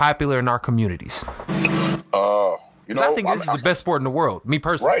more popular in our communities? I think this is the best sport in the world. Me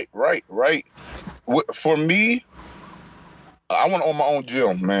personally. Right. For me, I want to own my own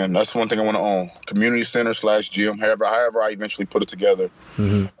gym, man. That's one thing I want to own. Community center / gym, however I eventually put it together.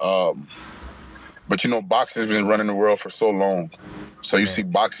 Mm-hmm. But boxing has been running the world for so long. So you see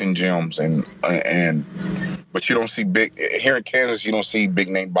boxing gyms but you don't see here in Kansas, you don't see big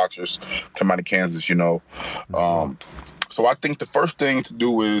name boxers come out of Kansas, So I think the first thing to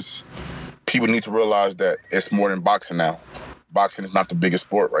do is people need to realize that it's more than boxing now. Boxing is not the biggest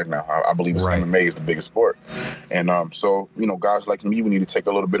sport right now. I believe it's MMA is the biggest sport. And so, guys like me, we need to take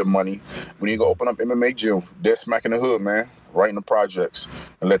a little bit of money. We need to go open up MMA gym. Dead smack in the hood, man. right in the projects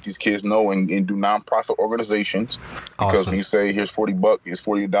and let these kids know and do nonprofit organizations. Because Awesome. when you say here's $40, it's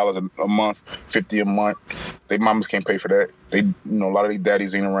 $40 a month, $50 a month, they mamas can't pay for that. They, you know, a lot of these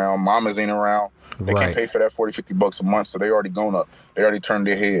daddies ain't around, mamas ain't around. They Right. can't pay for that $40-$50 a month, so they already they already turned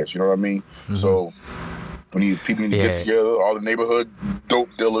their heads. You know what I mean? Mm-hmm. So people need to get together. All the neighborhood dope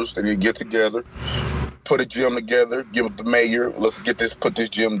dealers, they need to get together, put a gym together, give it the mayor. Let's put this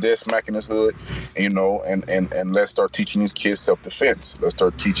gym dead smack in his hood, and, you know, and let's start teaching these kids self-defense. Let's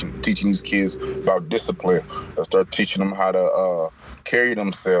start teaching these kids about discipline. Let's start teaching them how to carry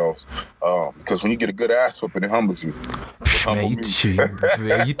themselves. Because when you get a good ass whooping, it humbles you. Man,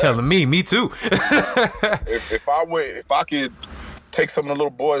 you telling me too. If I could take some of the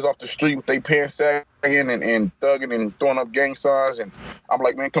little boys off the street with their pants sagging and thugging and throwing up gang signs, and I'm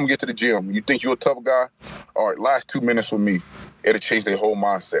like, man, come get to the gym. You think you're a tough guy? All right, last 2 minutes with me. It'll change their whole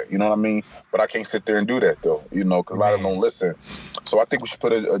mindset. You know what I mean? But I can't sit there and do that, though, you know, because a lot of them don't listen. So I think we should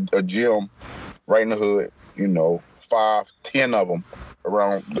put a gym right in the hood, you know, 5, 10 of them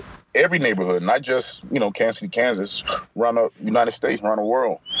around every neighborhood, not just, you know, Kansas City, Kansas, around the United States, around the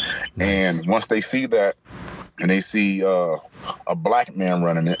world. Nice. And once they see that, and they see a black man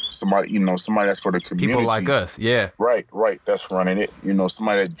running it, somebody that's for the community. People like us, yeah. Right, that's running it. You know,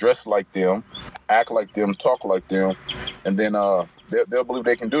 somebody that dressed like them, act like them, talk like them, and then they'll believe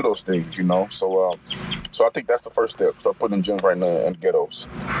they can do those things, you know. So I think that's the first step. Start putting gyms right in the ghettos.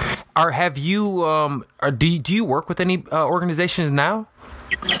 Do you work with any organizations now?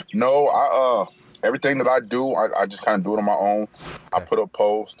 No, everything that I do, I just kind of do it on my own. I put up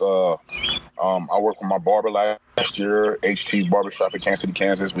posts. I worked with my barber last year, HT's Barbershop in Kansas City,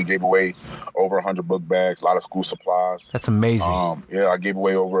 Kansas. We gave away over 100 book bags, a lot of school supplies. That's amazing. I gave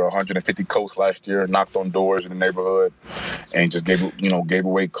away over 150 coats last year, knocked on doors in the neighborhood, and just gave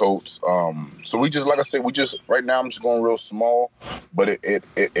away coats. So we just, like I said, right now I'm just going real small, but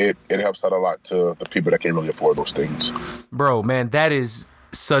it helps out a lot to the people that can't really afford those things. Bro, man, that is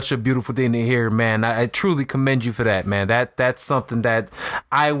such a beautiful thing to hear, man. I truly commend you for that, man. That's something that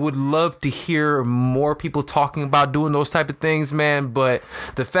I would love to hear more people talking about, doing those type of things, man. But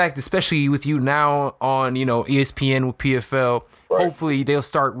the fact, especially with you now on, you know, ESPN with PFL, right. Hopefully they'll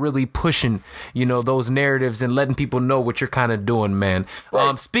start really pushing, you know, those narratives and letting people know what you're kind of doing, man.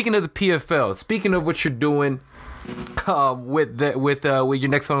 Right. Speaking of the PFL, speaking of what you're doing, with your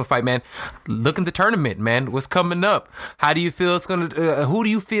next coming fight, man, look at the tournament, man. What's coming up? How do you feel it's gonna? Who do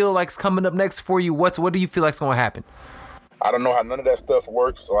you feel like's coming up next for you? What do you feel like's gonna happen? I don't know how none of that stuff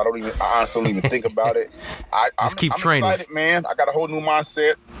works, so I honestly don't even think about it. I'm training. Excited, man. I got a whole new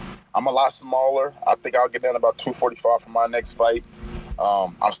mindset. I'm a lot smaller. I think I'll get down to about 245 for my next fight.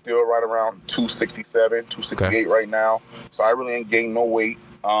 I'm still right around 267, 268 right now, so I really ain't gained no weight.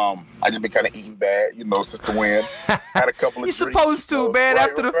 I just been kind of eating bad, you know, since the win. Had a couple of You're supposed to, man. Right,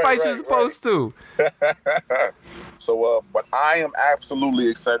 after the fight, you're supposed to. So, but I am absolutely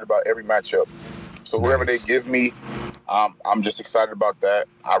excited about every matchup. So whoever they give me, I'm just excited about that.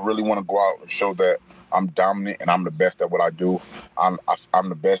 I really want to go out and show that I'm dominant and I'm the best at what I do. I'm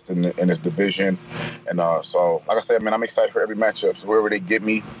the best in this division. And so, like I said, man, I'm excited for every matchup. So wherever they get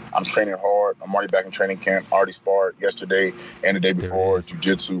me, I'm training hard. I'm already back in training camp. Already sparred yesterday and the day before,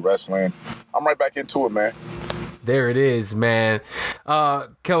 jiu-jitsu, wrestling. I'm right back into it, man. There it is, man.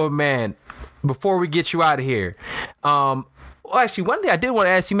 Kelvin, man, before we get you out of here, well, actually, one thing I did want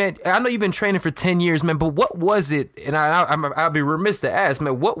to ask you, man, I know you've been training for 10 years, man, but what was it, and I'll be remiss to ask,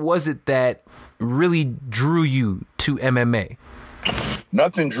 man, what was it that really drew you to MMA?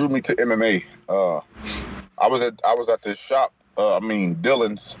 Nothing drew me to MMA. I was at this shop,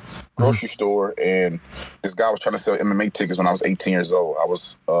 Dylan's grocery store, and this guy was trying to sell MMA tickets when I was 18 years old. I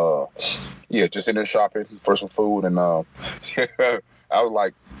was, just in there shopping for some food, and I was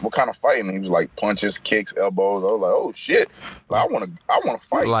like, "What kind of fighting?" And he was like, "Punches, kicks, elbows." I was like, "Oh shit! Like, I want to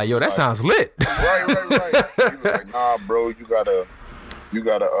fight." Like, yo, that sounds lit. Right. He was like, "Nah, bro, you gotta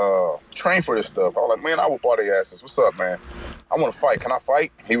train for this stuff." I was like, "Man, I whoop all their asses. What's up, man? I want to fight. Can I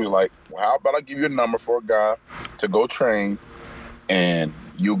fight?" He was like, "Well, how about I give you a number for a guy to go train, and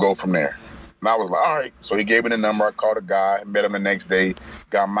you go from there." And I was like, "All right." So he gave me the number. I called a guy, met him the next day,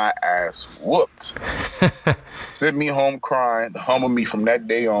 got my ass whooped. Sent me home crying, humbled me from that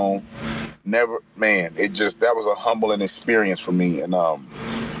day on. That was a humbling experience for me. And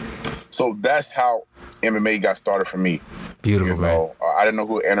so that's how MMA got started for me. Beautiful, man. I didn't know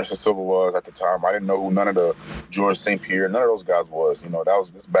who Anderson Silva was at the time. I didn't know who none of the George St. Pierre, none of those guys was. You know,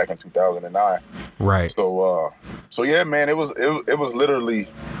 this back in 2009. Right. So yeah, man, it was literally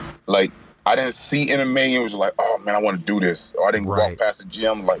like, I didn't see MMA and it was like, oh man, I want to do this. Or I didn't walk past the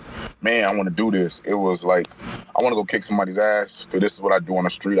gym like, man, I want to do this. It was like, I I want to go kick somebody's ass because this is what I do on the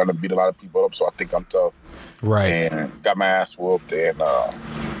street. I done beat a lot of people up, so I think I'm tough. Right. And got my ass whooped, and I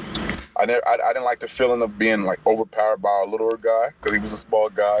didn't like the feeling of being like overpowered by a littler guy because he was a small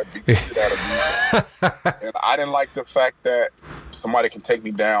guy, beat the shit out of me. And I didn't like the fact that somebody can take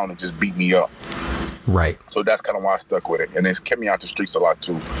me down and just beat me up. Right. So that's kind of why I stuck with it. And it's kept me out the streets a lot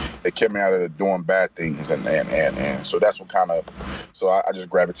too. It kept me out of doing bad things. And so that's what kind of, so I just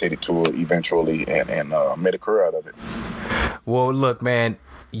gravitated to it eventually and made a career out of it. Well, look, man,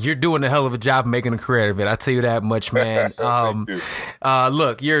 you're doing a hell of a job making a career out of it. I'll tell you that much, man.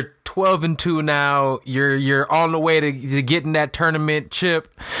 Look, you're 12-2 now. You're on the way to getting that tournament chip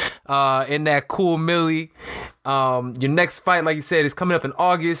in that cool Milli. Your next fight, like you said, is coming up in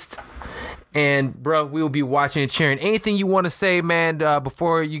August. And, bro, we will be watching and cheering. Anything you want to say, man,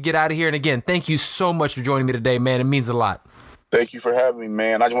 before you get out of here? And, again, thank you so much for joining me today, man. It means a lot. Thank you for having me,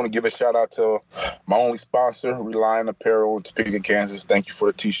 man. I just want to give a shout-out to my only sponsor, Reliant Apparel in Topeka, Kansas. Thank you for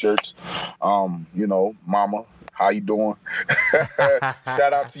the T-shirts. Mama, how you doing?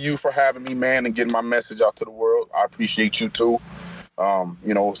 Shout out to you for having me, man, and getting my message out to the world. I appreciate you, too.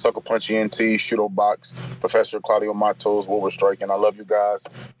 Sucker Punch ENT, Shudo Box, Professor Claudio Matos, What We're Striking. I love you guys.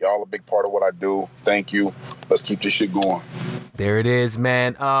 Y'all a big part of what I do. Thank you. Let's keep this shit going. There it is,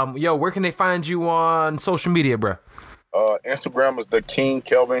 man. Where can they find you on social media, bro? Instagram is the King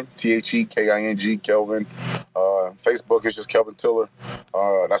Kelvin, TheKing Kelvin. Facebook is just Kelvin Tiller.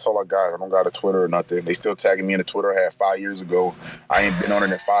 That's all I got. I don't got a Twitter or nothing. They still tagging me in the Twitter I had 5 years ago. I ain't been on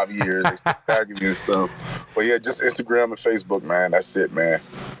it in 5 years. They still tagging me and stuff. But yeah, just Instagram and Facebook, man. That's it, man.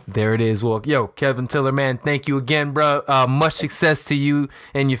 There it is. Well, Kelvin Tiller, man, thank you again, bro. Much success to you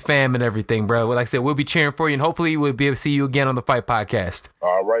and your fam and everything, bro. Like I said, we'll be cheering for you, and hopefully we'll be able to see you again on the Fight Podcast.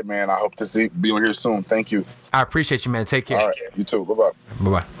 All right, man. I hope to be on here soon. Thank you. I appreciate you, man. Take care. All right. You too. Bye-bye.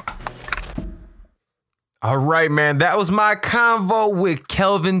 Bye-bye. All right, man. That was my convo with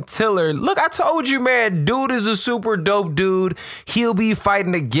Kelvin Tiller. Look, I told you, man, dude is a super dope dude. He'll be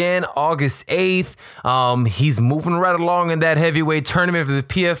fighting again August 8th. He's moving right along in that heavyweight tournament for the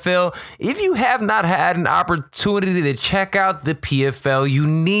PFL. If you have not had an opportunity to check out the PFL, you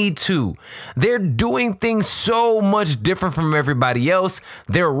need to. They're doing things so much different from everybody else.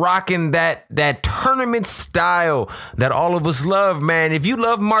 They're rocking that tournament style that all of us love, man. If you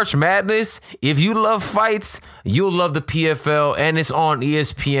love March Madness, if you love fights, you'll love the PFL, and it's on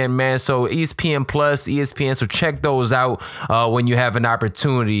ESPN, man. So ESPN Plus, ESPN. So check those out when you have an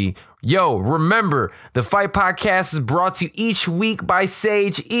opportunity. Yo, remember, the Fight Podcast is brought to you each week by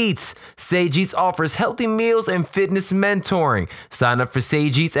Sage Eats. Sage Eats offers healthy meals and fitness mentoring. Sign up for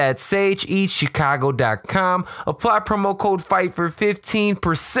Sage Eats at sageeatschicago.com. Apply promo code FIGHT for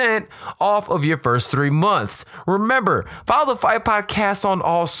 15% off of your first 3 months. Remember, follow the Fight Podcast on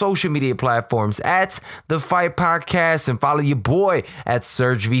all social media platforms at the Fight Podcast, and follow your boy at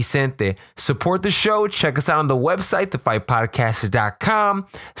Serge Vicente. Support the show. Check us out on the website, thefightpodcast.com.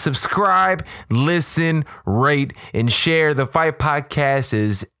 Subscribe, listen, rate, and share. The Fight Podcast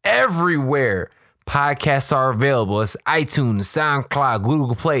is everywhere podcasts are available. It's iTunes, SoundCloud,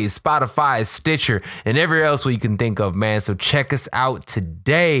 Google Play, Spotify, Stitcher, and everywhere else you can think of, man. So check us out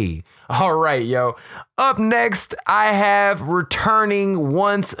today. All right, yo. Up next, I have returning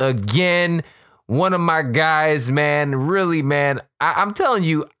once again one of my guys, man. Really, man, I'm telling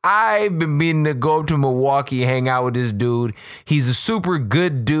you, I've been meaning to go up to Milwaukee, hang out with this dude. He's a super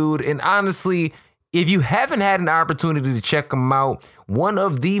good dude. And honestly, if you haven't had an opportunity to check him out, one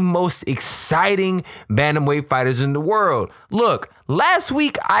of the most exciting bantamweight fighters in the world. Look, last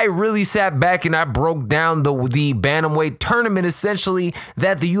week I really sat back and I broke down the bantamweight tournament essentially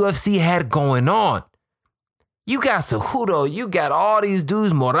that the UFC had going on. You got Cejudo, you got all these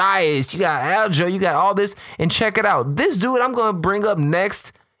dudes, Moraes, you got Aljo, you got all this, and check it out. This dude I'm going to bring up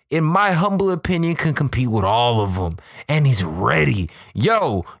next, in my humble opinion, can compete with all of them, and he's ready.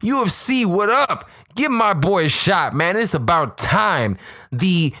 Yo, UFC, what up? Give my boy a shot, man. It's about time.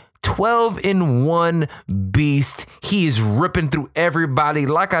 The 12-1 beast. He is ripping through everybody.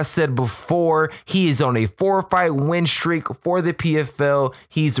 Like I said before, he is on a 4-fight win streak for the PFL.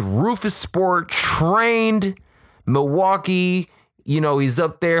 He's Rufus Sport trained. Milwaukee, he's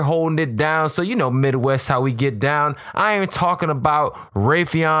up there holding it down. So, Midwest, how we get down. I am talking about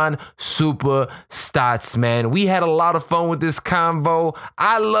Raufeon Stots, man. We had a lot of fun with this convo.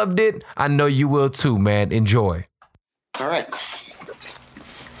 I loved it. I know you will too, man. Enjoy. All right.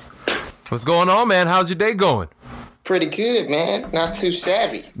 What's going on, man? How's your day going? Pretty good, man. Not too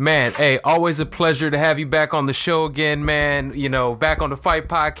shabby. Man, hey, always a pleasure to have you back on the show again, man. You know, back on the Fight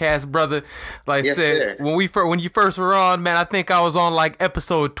Podcast, brother. Like I said, when you first were on, man, I think I was on like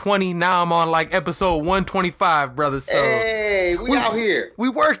episode 20. Now I'm on like episode 125, brother. So hey, we out here. We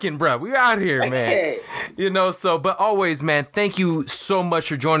working, bro. We out here, man. Hey. You know, so, but always, man, thank you so much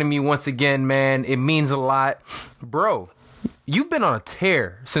for joining me once again, man. It means a lot. Bro, you've been on a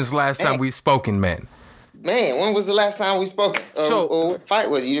tear since last time we've spoken, man. Man, when was the last time we spoke? What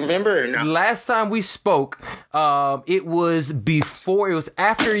fight was it? You remember or not? Last time we spoke, it was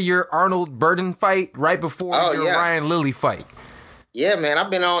after your Arnold Burden fight, right before your Ryan Lilly fight. Yeah, man, I've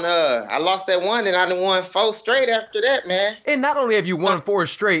been on, I lost that one and I done won 4 straight after that, man. And not only have you won 4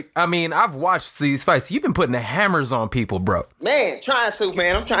 straight, I mean, I've watched these fights. You've been putting the hammers on people, bro. Man, trying to,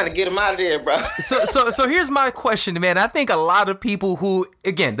 man. I'm trying to get them out of there, bro. So here's my question, man. I think a lot of people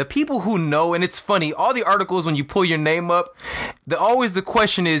the people who know, and it's funny, all the articles when you pull your name up, always the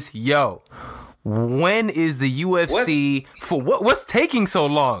question is, yo, when is the UFC what's taking so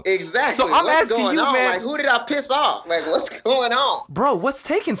long? Exactly. So I'm asking you, man. Like, who did I piss off? Like, what's going on? Bro, what's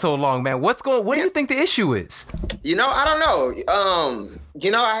taking so long, man? What do you think the issue is? You know, I don't know.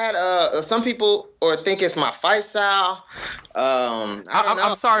 I had some people think it's my fight style.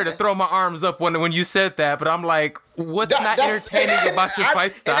 I'm sorry to throw my arms up when you said that, but I'm like, what's not entertaining about your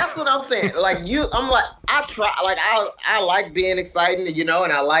fight style? And that's what I'm saying. Like I'm like, I try, like I like being exciting, you know,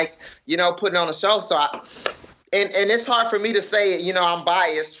 and I like, you know, putting on a show. So and it's hard for me to say, you know, I'm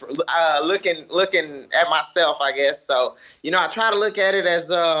biased, looking at myself, I guess. So, you know, I try to look at it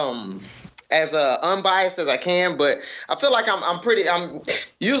as unbiased as I can, but I feel like I'm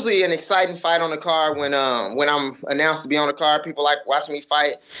usually an exciting fight on the card when I'm announced to be on the card. People like watching me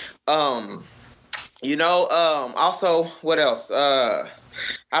fight. Also, what else?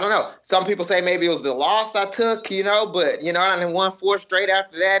 I don't know. Some people say maybe it was the loss I took, you know, but, you know, I done won 4 straight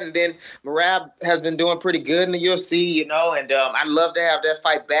after that. And then Merab has been doing pretty good in the UFC, you know, and I'd love to have that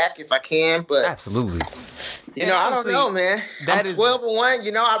fight back if I can. But absolutely. You know, honestly, I don't know, man. I'm 12-1.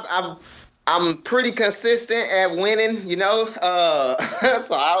 You know, I'm pretty consistent at winning, you know,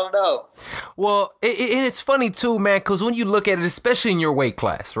 so I don't know. Well, and it's funny, too, man, because when you look at it, especially in your weight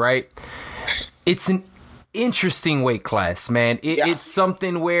class, right, it's an interesting weight class, man. It's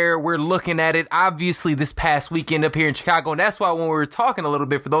something where we're looking at it, obviously, this past weekend up here in Chicago, and that's why when we were talking a little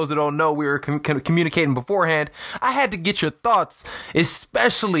bit, for those that don't know, we were communicating beforehand, I had to get your thoughts,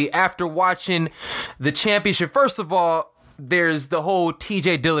 especially after watching the championship. First of all, there's the whole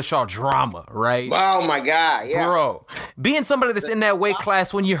TJ Dillashaw drama, right? Oh, my God, yeah. Bro, being somebody that's in that weight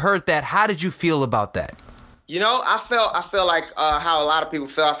class, when you heard that, how did you feel about that? You know, I felt like how a lot of people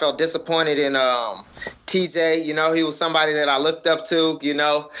feel. I felt disappointed in TJ. You know, he was somebody that I looked up to, you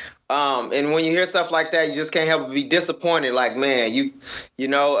know. And when you hear stuff like that, you just can't help but be disappointed. Like, man,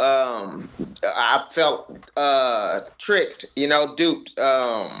 I felt tricked, you know, duped.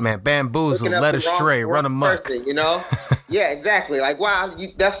 Man, bamboozled, led astray, run amok. Person, you know? Yeah, exactly. Like, why?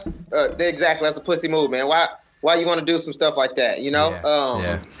 That's a pussy move, man. Why you want to do some stuff like that, you know?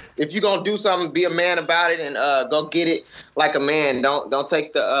 Yeah. If you're going to do something, be a man about it and go get it like a man. Don't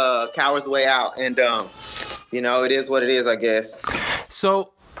take the coward's way out. And, you know, it is what it is, I guess.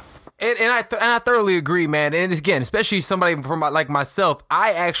 So, and I thoroughly agree, man. And again, especially somebody from like myself,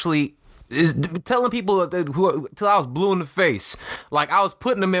 I actually is telling people who till I was blue in the face. Like, I was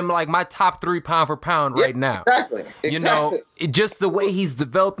putting him in like my top 3 pound for pound right now. Exactly. You know, just the way he's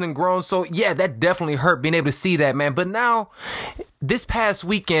developed and grown. So yeah, that definitely hurt being able to see that, man. But now, this past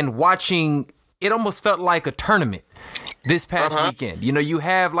weekend, watching, it almost felt like a tournament. This past weekend, you know, you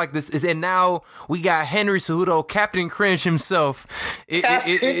have like this, and now we got Henry Cejudo, Captain Cringe himself,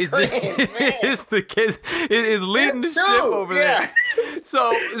 is leading the ship over there.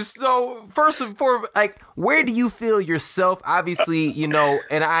 So first and foremost, like, where do you feel yourself? Obviously, you know,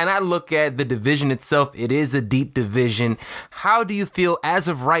 and I look at the division itself; it is a deep division. How do you feel as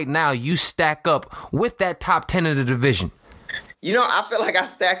of right now? You stack up with that top 10 of the division. You know, I feel like I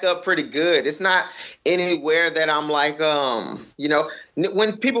stack up pretty good. It's not anywhere that I'm like, you know,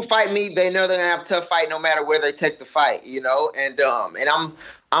 when people fight me, they know they're gonna have a tough fight no matter where they take the fight, you know, and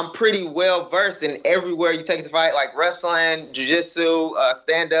I'm pretty well versed in everywhere you take the fight, like wrestling, jiu-jitsu,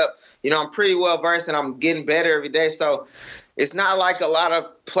 stand up. You know, I'm pretty well versed and I'm getting better every day. So it's not like a lot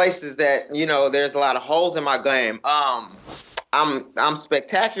of places that, you know, there's a lot of holes in my game. I'm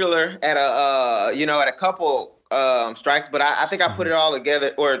spectacular at a couple strikes, but I think I put it all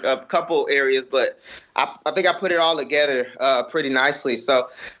together, or a couple areas, but I think I put it all together pretty nicely. So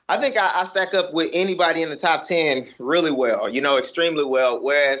I think I stack up with anybody in the top 10 really well, you know, extremely well.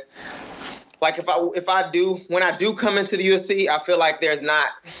 Whereas like if I do when I do come into the UFC, I feel like there's not,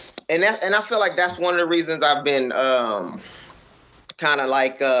 and I feel like that's one of the reasons I've been kind of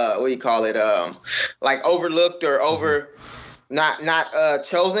like what do you call it, like overlooked or over not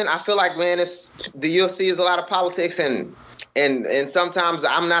chosen. I feel like, man, it's the UFC is a lot of politics and sometimes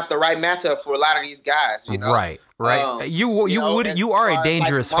I'm not the right matchup for a lot of these guys, you know. Right. You are a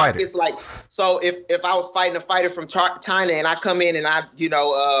dangerous fighter. It's like, so if I was fighting a fighter from China and I come in and I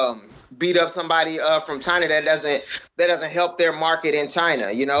beat up somebody from China, that doesn't help their market in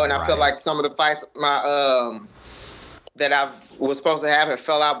China, you know. And I feel like some of the fights that I was supposed to have and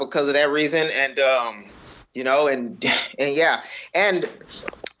fell out because of that reason, and yeah, and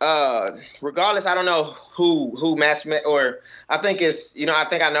regardless, I don't know who matchmaker, or I think it's, I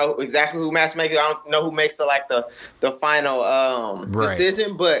think I know exactly who matchmaker. I don't know who makes the final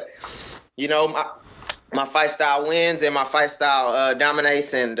decision, but my fight style wins and my fight style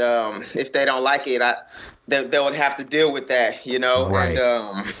dominates, and if they don't like it, they would have to deal with that, Right.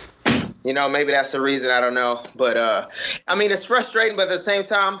 And maybe that's the reason, I don't know. But I mean, it's frustrating, but at the same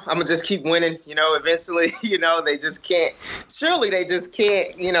time, I'm gonna just keep winning, eventually, they just can't,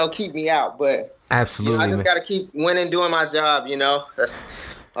 keep me out. But absolutely, I just gotta keep winning, doing my job, that's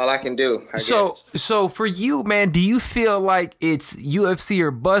all I can do, I guess. So for you, man, do you feel like it's UFC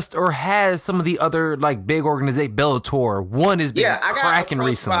or bust, or has some of the other like big organization, Bellator, one has been cracking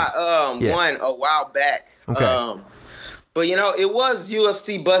recently? One a while back. Okay. But it was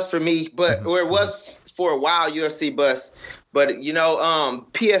UFC bust for me, or it was for a while UFC bust. But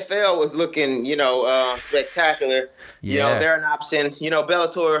PFL was looking, spectacular. Yeah. They're an option.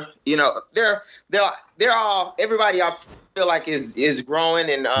 Bellator, they're all, everybody I feel like is growing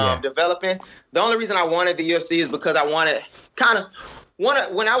and developing. The only reason I wanted the UFC is because I wanted when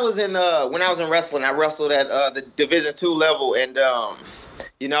I was in wrestling, I wrestled at the Division II level, and I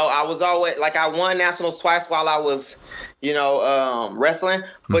was always like, I won nationals twice while I was, wrestling.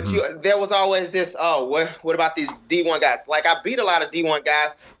 But there was always this, what about these D1 guys? Like, I beat a lot of D1 guys,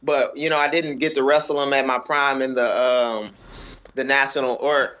 but I didn't get to wrestle them at my prime in the national,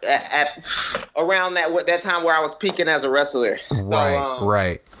 or at around that time where I was peaking as a wrestler. So,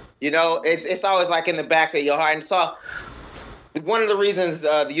 right. It's always like in the back of your heart. And so one of the reasons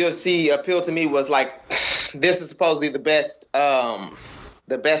the UFC appealed to me was like, this is supposedly the best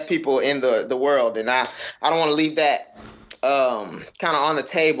people in the world, and I don't want to leave that kind of on the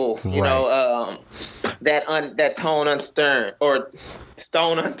table, that tone unstirred or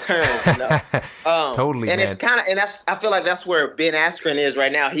stone unturned. Totally, and man. it's kind of, and I feel like that's where Ben Askren is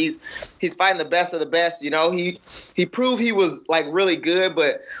right now. He's fighting the best of the best. He proved he was like really good,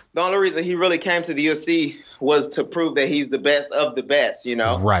 but the only reason he really came to the UFC was to prove that he's the best of the best.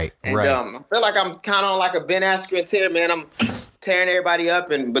 Right. And I feel like I'm kind of on like a Ben Askren tear, man. I'm tearing everybody up,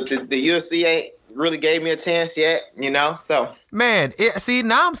 but the UFC ain't really gave me a chance yet, so. Man, see,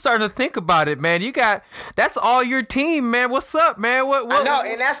 now I'm starting to think about it, man. That's all your team, man. What's up, man? What I know,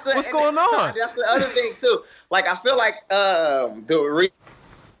 and what's going on? That's the other thing too. Like, I feel like the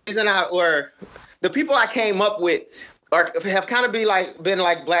reason the people I came up with have kind of been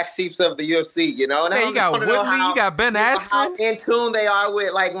like black sheeps of the UFC, And man, you got Woodley, you got Ben Askren. How in tune they are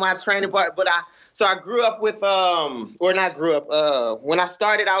with like my training part, but I grew up with, or not grew up, when I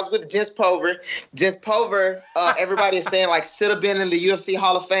started, I was with Jens Pover. Jens Pover, everybody is saying, like, should have been in the UFC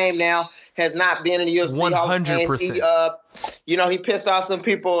Hall of Fame now, has not been in the UFC 100%. Hall of Fame. 100%. He pissed off some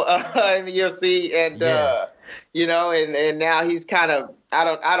people in the UFC, and, and now he's kind of, I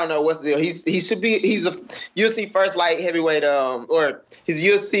don't know what's the deal. He's a UFC first light heavyweight, or he's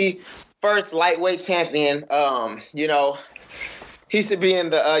UFC first lightweight champion, He should be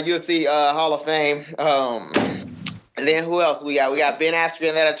in the UFC Hall of Fame. And then who else we got? We got Ben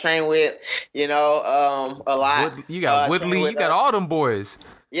Askren that I train with, a lot. You got Woodley. You got all them boys.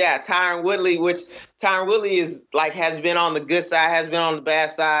 Yeah, Tyron Woodley, which Tyron Woodley is like, has been on the good side, has been on the bad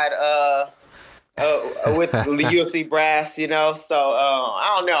side with the UFC brass, So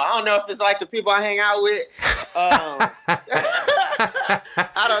I don't know. I don't know if it's like the people I hang out with.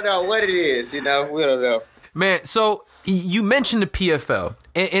 I don't know what it is. We don't know. Man, so you mentioned the PFL,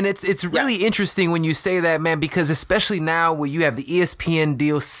 and it's really interesting when you say that, man, because especially now where you have the ESPN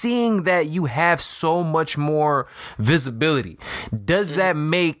deal, seeing that you have so much more visibility, does that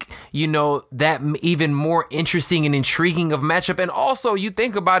make, that even more interesting and intriguing of matchup? And also, you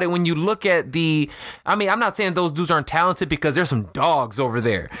think about it when you look at I'm not saying those dudes aren't talented, because there's some dogs over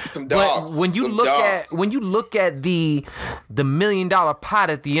there. Some dogs. But when you look at the $1 million pot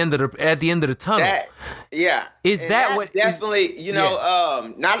at the end of the tunnel. Is that what definitely,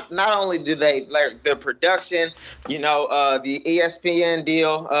 not only do they like the production, the ESPN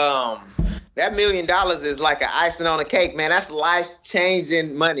deal, that $1 million is like an icing on a cake, man. That's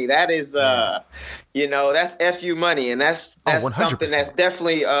life-changing money. That is, that's FU money, and that's something that's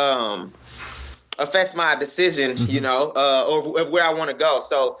definitely affects my decision, of where I want to go.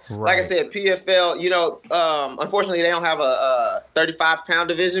 So, like I said, PFL, unfortunately, they don't have a 35-pound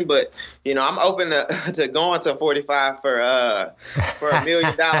division, but I'm open to going to 45 for $1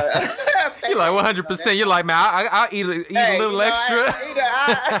 million. You're like 100%. You're like, man, I'll eat a little extra.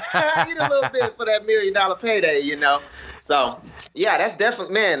 I eat a little bit for that $1 million payday, So, yeah, that's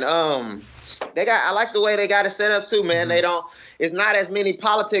definitely, man. I like the way they got it set up too, man. It's not as many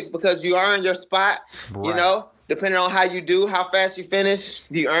politics because you earn your spot, depending on how you do, how fast you finish,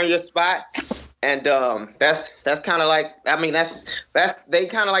 you earn your spot. And that's kind of like, that's they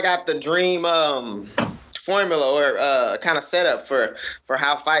kind of like got the dream formula or kind of setup for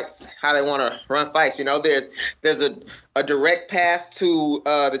how they want to run fights. There's a direct path to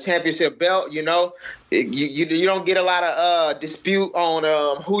the championship belt. You don't get a lot of dispute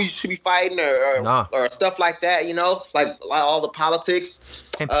on who you should be fighting or stuff like that. Like all the politics.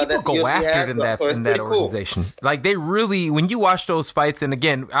 And people go after it in that organization. Cool. Like they really, when you watch those fights, and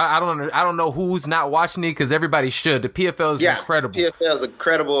again, I don't know who's not watching it because everybody should. The PFL is incredible. PFL is a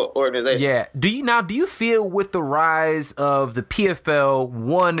credible organization. Yeah. Do you feel with the rise of the PFL,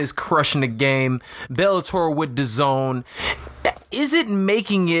 one is crushing the game, Bellator with DAZN, is it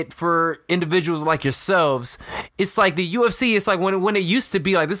making it for individuals like yourselves? It's like the UFC. It's like when it used to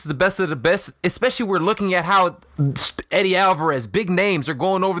be like this is the best of the best. Especially we're looking at how Eddie Alvarez, big names, are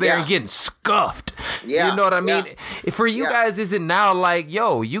going over there and getting scuffed. Yeah, you know what I mean. For you guys, is it now like,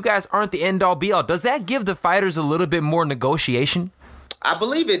 yo, you guys aren't the end all be all? Does that give the fighters a little bit more negotiation? I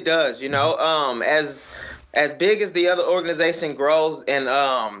believe it does. As big as the other organization grows and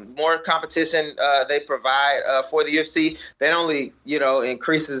more competition they provide for the UFC, that only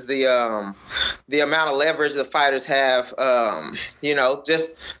increases the amount of leverage the fighters have.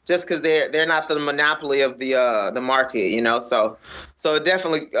 Just because they're not the monopoly of the market. So it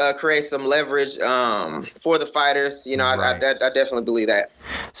definitely creates some leverage for the fighters. I definitely believe that.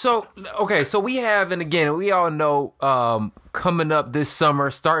 So we have, and again, we all know. Coming up this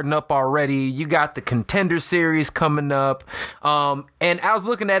summer, starting up already. You got the Contender Series coming up. And I was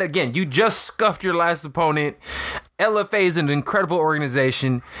looking at it again. You just scuffed your last opponent. LFA is an incredible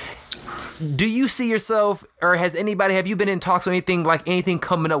organization. Do you see yourself, or have you been in talks or anything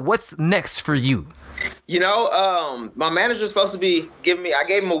coming up? What's next for you? My manager's supposed to be I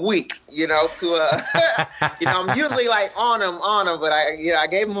gave him a week, to, I'm usually like on him, but I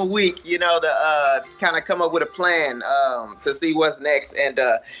gave him a week, to kind of come up with a plan to see what's next. And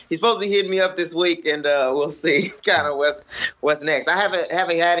he's supposed to be hitting me up this week, and we'll see kind of what's next. I haven't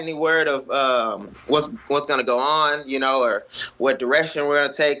had any word of what's going to go on, or what direction we're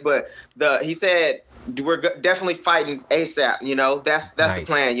going to take. But he said, we're definitely fighting ASAP. That's nice. The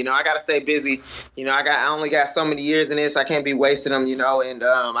plan. I got to stay busy. I only got so many years in this. I can't be wasting them. And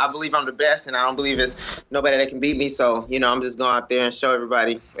I believe I'm the best, and I don't believe it's nobody that can beat me. So I'm just going out there and show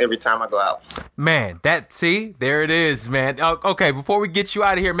everybody every time I go out. Man, there it is, man. Okay, before we get you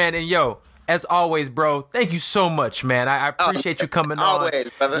out of here, man, and as always, bro, thank you so much, man. I appreciate you coming on. Always,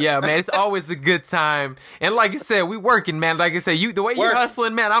 brother. Yeah, man, it's always a good time. And like you said, we working, man. Like I said, the way you're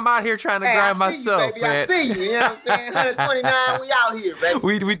hustling, man, I'm out here trying to grind myself, you, man. I see you, what I'm saying? 129, we out here,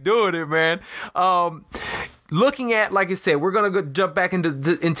 baby. We doing it, man. Looking at, like I said, we're going to go jump back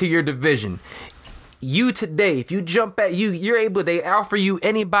into your division. You today, if you jump back, you're able, they offer you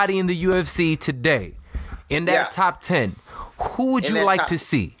anybody in the UFC today in that top 10. Who would you like to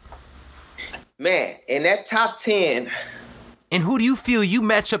see? Man, in that top 10. And who do you feel you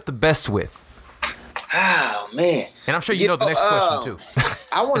match up the best with? Oh, man. And I'm sure you know the next question, too.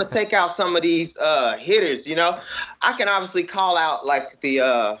 I want to take out some of these hitters, I can obviously call out, like,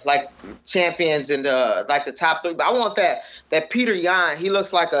 the champions and, like, the top 3. But I want that Peter Yan. He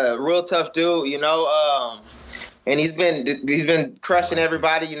looks like a real tough dude, and he's been crushing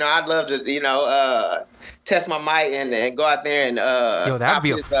everybody. I'd love to, test my might and go out there and that'd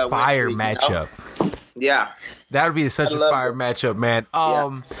be a fire matchup. Yeah, that would be such a fire matchup, man.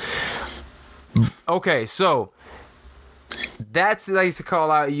 Okay, so that's what I used to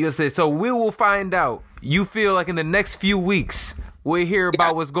call out USA. So we will find out. You feel like in the next few weeks we'll hear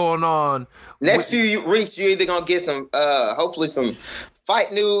about what's going on. Next few weeks, you're either gonna get some, hopefully some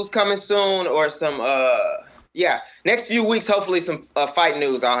fight news coming soon, or some next few weeks, hopefully some fight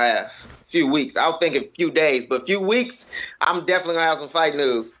news I'll have few weeks. I was thinking few days, but few weeks, I'm definitely going to have some fight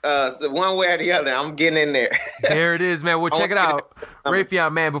news. So one way or the other, I'm getting in there. There it is, man. Well, check it out.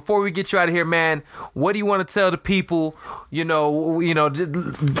 Raufeon, man, before we get you out of here, man, what do you want to tell the people? Give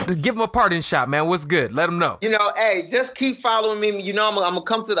them a parting shot, man. What's good? Let them know. Hey, just keep following me. I'm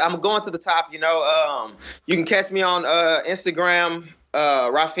going to the top. You can catch me on Instagram,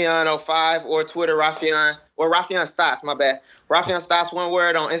 Raufeon05, or Twitter, Raufeon Stots. My bad. Raufeon Stots, one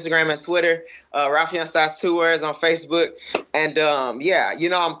word on Instagram and Twitter. Raufeon Stots, 2 words on Facebook. And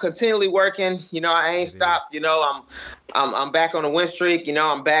I'm continually working. I ain't stopped. I'm back on the win streak.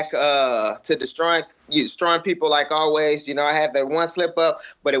 I'm back to destroying people like always. I had that one slip up,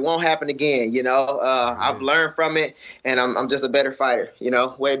 but it won't happen again. I've learned from it, and I'm just a better fighter.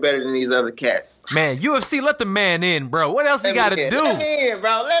 Way better than these other cats. Man, UFC, let the man in, bro. What else you got to do? Let me in,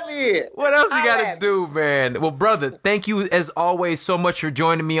 bro. Let me in. What else you got to do, man? Well, brother, thank you as always so much for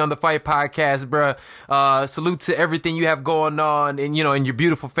joining me on the Fight Podcast, bro. Salute to everything you have going on, and and your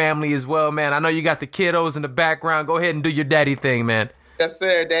beautiful family as well, man. I know you got the kiddos in the background. Go ahead and do your daddy thing, man. Yes,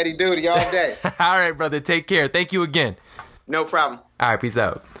 sir. Daddy duty all day. All right, brother. Take care. Thank you again. No problem. All right. Peace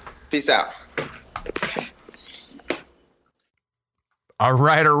out. Peace out. All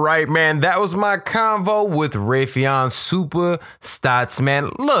right, man. That was my convo with Raufeon Super Stots, man.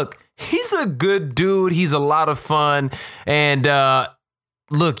 Look, he's a good dude. He's a lot of fun. And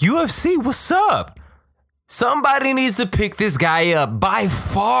look, UFC, what's up? Somebody needs to pick this guy up. By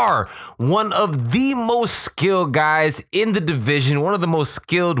far, one of the most skilled guys in the division, one of the most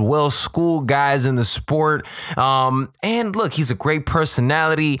skilled, well-schooled guys in the sport. And look, he's a great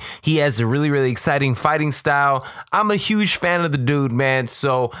personality. He has a really, really exciting fighting style. I'm a huge fan of the dude, man.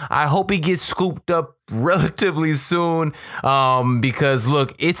 So I hope he gets scooped up relatively soon, because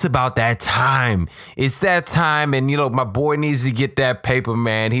look, it's about that time. It's that time, and my boy needs to get that paper,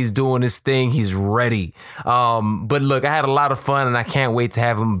 man. He's doing his thing. He's ready. But look, I had a lot of fun, and I can't wait to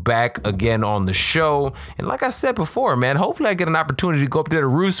have him back again on the show. And like I said before, man, hopefully I get an opportunity to go up there to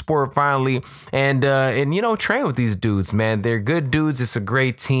Roost Sport finally and train with these dudes, man. They're good dudes. It's a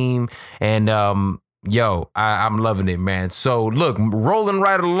great team, and I'm loving it, man. So look, rolling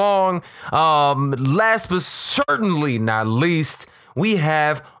right along. Last but certainly not least, we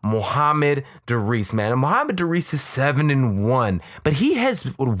have Muhammed DeReese, man. And Muhammed DeReese is 7-1, but he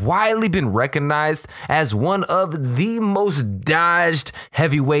has widely been recognized as one of the most dodged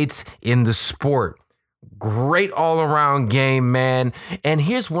heavyweights in the sport. Great all-around game, man. And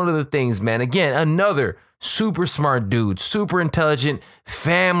here's one of the things, man. Again, another super smart dude, super intelligent,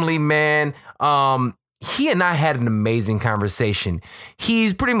 family man. He and I had an amazing conversation.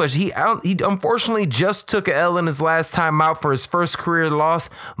 He's pretty much, he unfortunately just took an L in his last time out for his first career loss,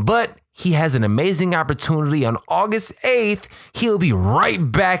 but he has an amazing opportunity on August 8th. He'll be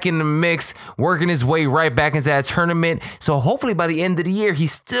right back in the mix, working his way right back into that tournament. So hopefully by the end of the year, he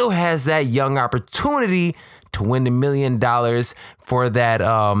still has that young opportunity to win $1 million for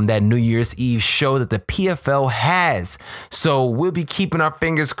that New Year's Eve show that the PFL has. So we'll be keeping our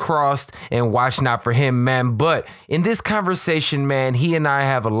fingers crossed and watching out for him, man. But in this conversation, man, he and I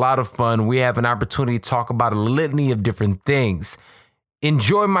have a lot of fun. We have an opportunity to talk about a litany of different things.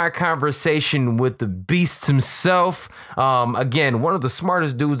 Enjoy my conversation with the beast himself. Again, one of the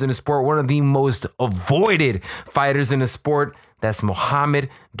smartest dudes in the sport, one of the most avoided fighters in the sport. That's Muhammed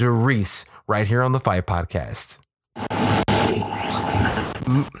DeReese, right here on the Fight Podcast.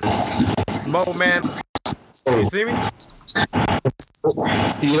 Mo, man, you see me?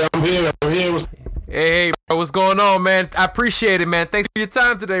 Yeah, I'm here. Hey, bro, what's going on, man? I appreciate it, man. Thanks for your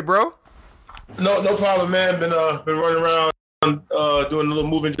time today, bro. No problem, man. Been running around, doing a little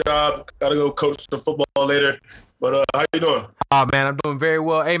moving job. Gotta go coach some football later. But how you doing? Oh, man, I'm doing very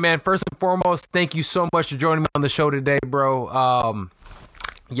well. Hey, man, first and foremost, thank you so much for joining me on the show today, bro.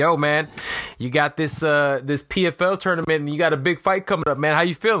 Yo, man, you got this PFL tournament, and you got a big fight coming up, man. How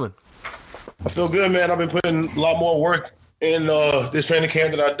you feeling? I feel good, man. I've been putting a lot more work in this training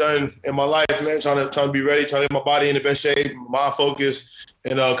camp that I've done in my life, man. Trying to be ready, trying to get my body in the best shape, mind focus,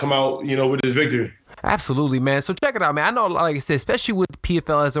 and come out, with this victory. Absolutely, man. So check it out, man. I know, like I said, especially with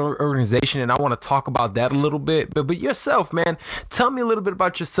PFL as an organization, and I want to talk about that a little bit. But yourself, man, tell me a little bit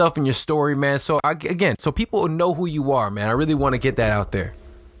about yourself and your story, man. So so people know who you are, man. I really want to get that out there.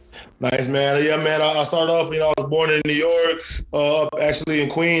 Nice, man. Yeah, man. I started off, I was born in New York, actually in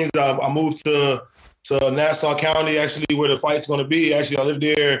Queens. I moved to Nassau County, actually, where the fight's going to be. Actually, I lived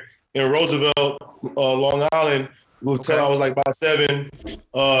there in Roosevelt, Long Island, until I was like about 7.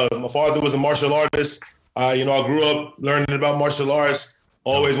 My father was a martial artist. I grew up learning about martial arts.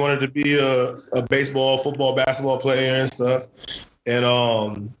 Always wanted to be a baseball, football, basketball player and stuff.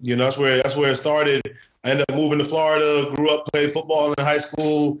 And that's where it started. I ended up moving to Florida, grew up, played football in high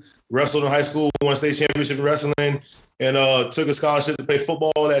school, wrestled in high school, won state championship in wrestling, and took a scholarship to play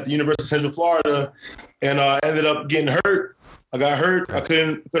football at the University of Central Florida, and ended up getting hurt. I got hurt. I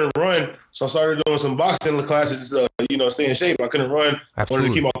couldn't run, so I started doing some boxing classes, stay in shape. I couldn't run. Absolutely. Wanted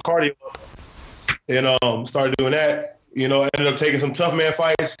to keep my cardio up, and started doing that. Ended up taking some tough man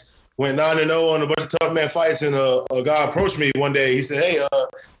fights. Went 9-0 on a bunch of tough man fights, and a guy approached me one day. He said, "Hey,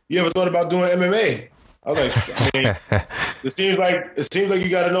 you ever thought about doing MMA?" I was like, it seems like you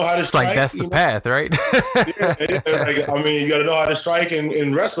got to know how to strike. Like that's the path, right? Yeah. You got to know how to strike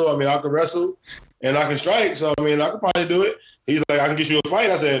and wrestle. I can wrestle and I can strike, so I could probably do it. He's like, I can get you a fight.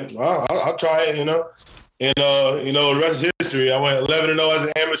 I said, well, I'll try it, And the rest is history. I went 11-0 as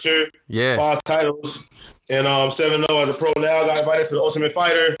an amateur, 5 titles, and 7-0 as a pro. Now got invited to the Ultimate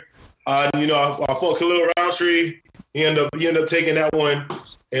Fighter. I fought Khalil Roundtree. He ended up taking that one.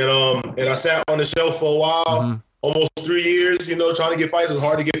 And I sat on the shelf for a while, almost 3 years, trying to get fights. It was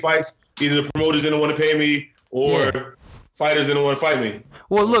hard to get fights. Either the promoters didn't want to pay me or fighters didn't want to fight me.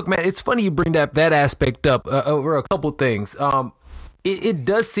 Well, look, man, it's funny you bring that aspect up over a couple things. It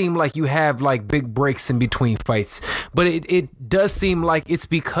does seem like you have like big breaks in between fights, but it does seem like it's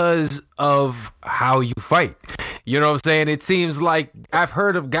because of how you fight. You know what I'm saying? It seems like I've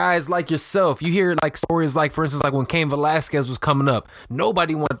heard of guys like yourself. You hear like stories like, for instance, like when Cain Velasquez was coming up,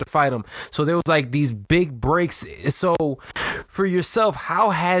 nobody wanted to fight him. So there was like these big breaks. So for yourself, how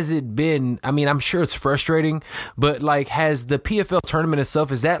has it been? I mean, I'm sure it's frustrating, but like, has the PFL tournament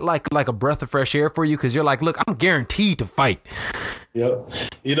itself, is that like a breath of fresh air for you? Because you're like, look, I'm guaranteed to fight. Yep.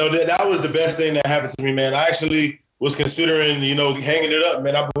 That was the best thing that happened to me, man. I actually was considering, hanging it up,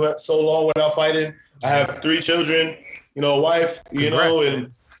 man. I went so long without fighting. I have 3 children, a wife, and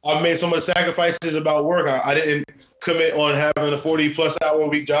I've made so much sacrifices about work. I didn't commit on having a 40-plus hour a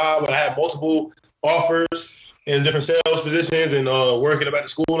week job. I had multiple offers in different sales positions and working about the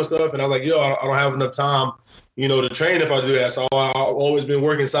school and stuff. And I was like, I don't have enough time, to train if I do that. So I've always been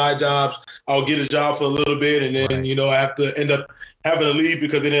working side jobs. I'll get a job for a little bit, and then, I have to end up having to leave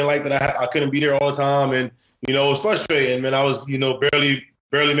because they didn't like that I couldn't be there all the time. And, it was frustrating, man. I was,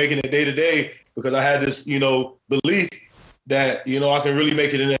 barely making it day to day because I had this, belief that, I can really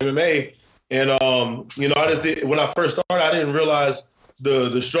make it in MMA. And, I just did, when I first started, I didn't realize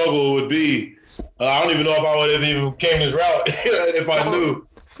the struggle would be. I don't even know if I would have even came this route if I knew.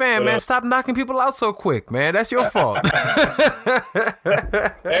 Man, stop knocking people out so quick, man. That's your fault. Hey,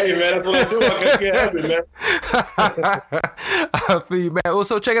 man, that's what I do. I can't help it, man. I feel you, man. Well,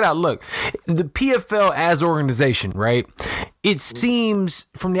 so check it out. Look, the PFL as organization, right? It seems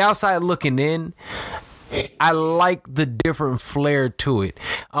from the outside looking in, I like the different flair to it.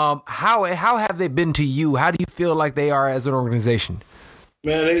 How have they been to you? How do you feel like they are as an organization?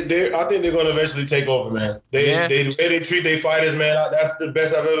 Man, I think they're going to eventually take over, man. The way they treat their fighters, man, that's the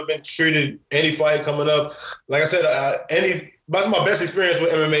best I've ever been treated. Any fight coming up, like I said, that's my best experience with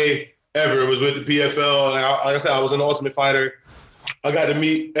MMA ever was with the PFL. Like I said, I was an Ultimate Fighter. I got to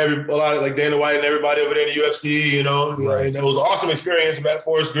meet a lot of like Dana White and everybody over there in the UFC. Right. It was an awesome experience. I met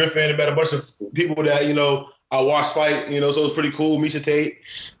Forrest Griffin, and met a bunch of people that I watched fight. So it was pretty cool. Misha Tate,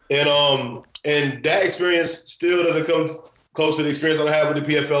 and that experience still doesn't come close to the experience I've had with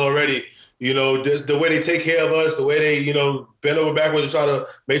the PFL already. Just the way they take care of us, the way they, bend over backwards to try to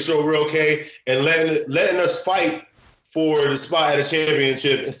make sure we're okay, and letting us fight for the spot at a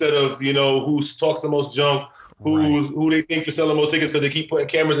championship instead of, who talks the most junk, who they think can sell the most tickets because they keep putting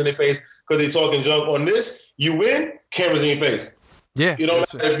cameras in their face because they talking junk. On this, you win, cameras in your face. Yeah.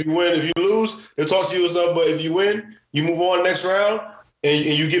 If you win, if you lose, they'll talk to you and stuff, but if you win, you move on next round and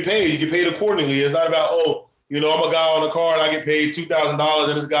you get paid. You get paid accordingly. It's not about, I'm a guy on the card, I get paid $2,000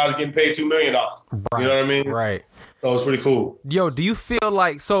 and this guy's getting paid $2 million. Right. You know what I mean? Right. So it's pretty cool. Yo, do you feel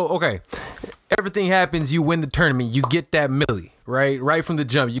like, everything happens, you win the tournament, you get that milli, right from the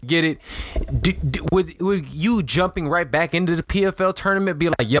jump, you get it. Would you jumping right back into the PFL tournament be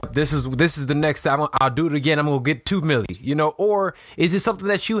like, yep, this is the next time, I'll do it again, I'm gonna get $2 million, or is it something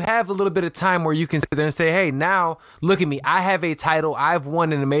that you have a little bit of time where you can sit there and say, hey, now look at me, I have a title, I've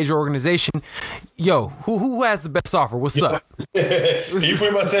won in a major organization. Yo, who has the best offer? What's up? You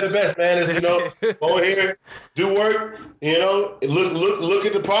pretty much said the best, man. Is go here, do work, look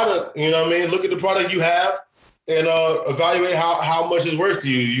at the product, look at the product you have and evaluate how much it's worth to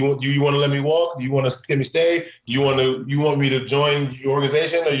you. You want to let me walk? Do you want to let me stay? You want me to join your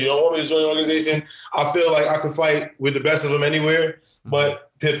organization, or you don't want me to join your organization? I feel like I can fight with the best of them anywhere, but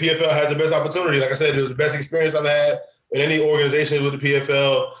the PFL has the best opportunity. Like I said, it was the best experience I've had in any organization with the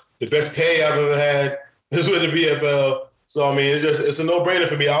PFL. The best pay I've ever had is with the PFL. So I mean, it's a no-brainer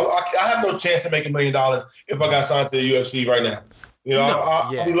for me. I have no chance to make $1 million if I got signed to the UFC right now. You know, I'll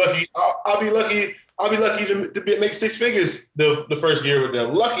be lucky. I'll be lucky to make 6 figures the first year with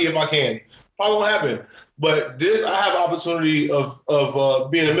them. Lucky if I can. Probably won't happen. But this, I have opportunity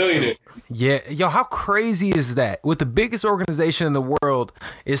of being a millionaire. Yeah, yo, how crazy is that? With the biggest organization in the world,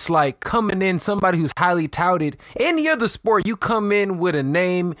 it's like coming in somebody who's highly touted. Any other sport, you come in with a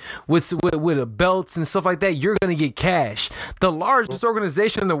name, with a belts and stuff like that, you're gonna get cash. The largest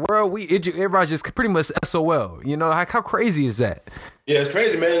organization in the world, everybody's just pretty much SOL. You know, how crazy is that? Yeah, it's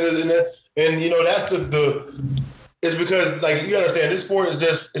crazy, man. And you know, that's the. It's because, like, you understand, this sport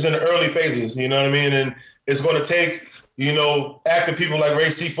is in the early phases. You know what I mean? And it's going to take, you know, active people like Ray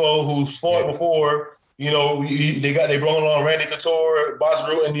Sifo, who's fought before. You know, they brought along Randy Couture,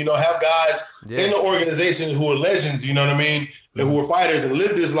 Bosru, and, you know, have guys in the organization who are legends. You know what I mean? And who are fighters and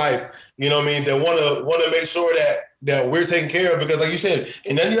live this life. You know what I mean? That want to make sure that we're taken care of, because, like you said,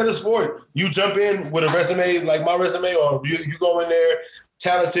 in any other sport, you jump in with a resume like my resume, or you go in there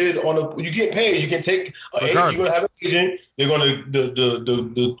talented you get paid. You can take an agent. You're gonna have an agent. They're gonna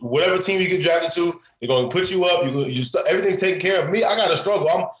the whatever team you get drafted to, they're gonna put you up. Everything's taken care of. Me, I gotta struggle.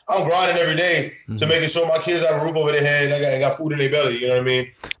 I'm grinding every day to making sure my kids have a roof over their head. I got food in their belly. You know what I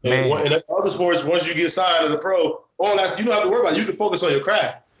mean? And other sports, once you get signed as a pro, all that you don't have to worry about it. You can focus on your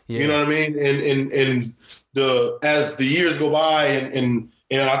craft. Yeah. You know what I mean? And as the years go by, and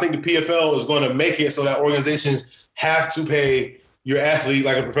I think the PFL is going to make it so that organizations have to pay your athlete,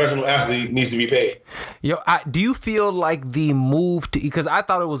 like a professional athlete, needs to be paid. Yo, do you feel like the move because I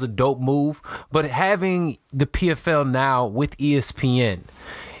thought it was a dope move, but having the PFL now with ESPN,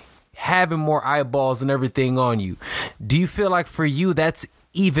 having more eyeballs and everything on you, do you feel like for you that's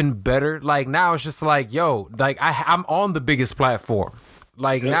even better? Like now it's just like, yo, like I'm on the biggest platform.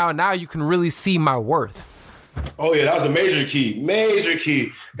 Like now you can really see my worth. Oh yeah, that was a major key.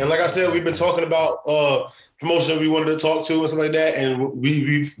 And like I said, we've been talking about promotion we wanted to talk to and stuff like that, and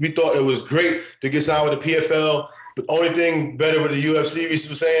we thought it was great to get signed with the PFL. The only thing better with the UFC, we were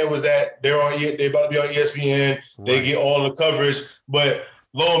saying, was that they're about to be on ESPN. Right. They get all the coverage, but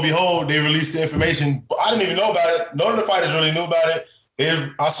lo and behold, they released the information. I didn't even know about it. None of the fighters really knew about it.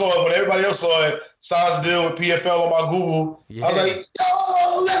 I saw it when everybody else saw it. Signs a deal with PFL on my Google. Yeah. I was like,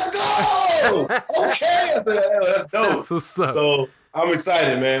 yo, let's go! Okay, that's dope. That's what's up. So I'm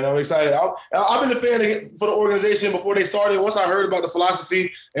excited, man. I'm excited. I've been a fan for the organization before they started. Once I heard about the philosophy,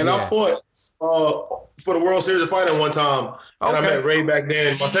 and I fought for the World Series of Fighting one time, and I met Ray back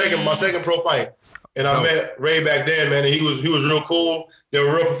then. My second pro fight, and I met Ray back then, man. And he was real cool. They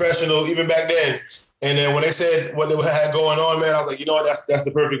were real professional even back then. And then when they said what they had going on, man, I was like, you know what? That's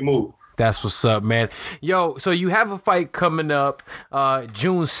the perfect move. That's what's up, man. Yo, so you have a fight coming up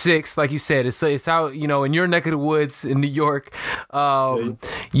June 6th, like you said. It's out, you know, in your neck of the woods in New York. What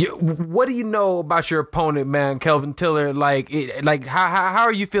do you know about your opponent, man, Kelvin Tiller? How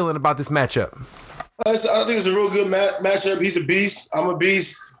are you feeling about this matchup? I think it's a real good matchup. He's a beast. I'm a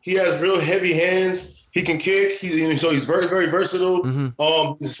beast. He has real heavy hands. He can kick. So he's very, very versatile.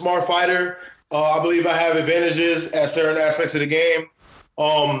 Mm-hmm. He's a smart fighter. I believe I have advantages at certain aspects of the game.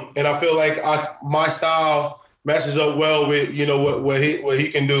 And I feel like my style matches up well with, you know, what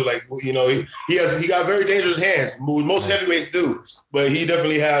he can do. Like, you know, he got very dangerous hands. Most heavyweights do, but he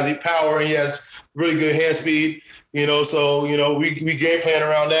definitely has power, and he has really good hand speed. You know, so, you know, we game plan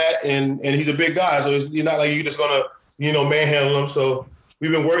around that, and he's a big guy, so you're not like you're just gonna, you know, manhandle him. So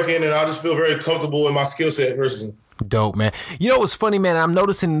we've been working, and I just feel very comfortable in my skill set versus him. Dope, man. You know what's funny, man? I'm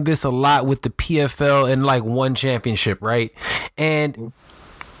noticing this a lot with the PFL and like one championship, right? And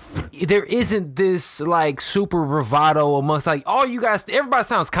there isn't this like super bravado amongst like all you guys. Everybody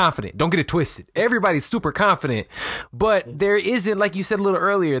sounds confident. Don't get it twisted. Everybody's super confident, but there isn't, like you said a little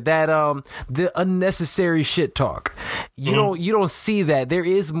earlier, that the unnecessary shit talk. You don't see that. There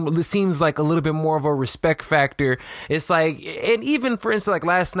is. It seems like a little bit more of a respect factor. It's like, and even for instance, like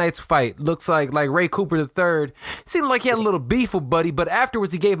last night's fight looks like Ray Cooper III seemed like he had a little beef with Buddy, but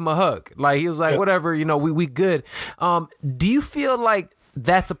afterwards he gave him a hug. Like he was like, whatever, you know, we good. Do you feel like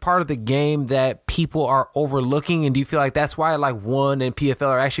that's a part of the game that people are overlooking, and do you feel like that's why like ONE and PFL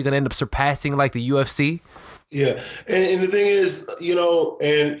are actually going to end up surpassing like the UFC? Yeah, and the thing is, you know,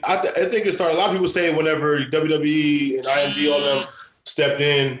 and I think it started. A lot of people say whenever WWE and IMG all them stepped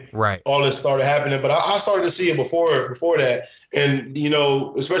in, right, all this started happening. But I started to see it before that, and you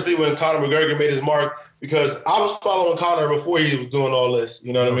know, especially when Conor McGregor made his mark, because I was following Conor before he was doing all this.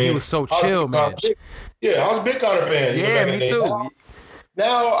 You know what I mean? He was so chill, man. Yeah, I was a big Conor fan. Yeah, me too. Now,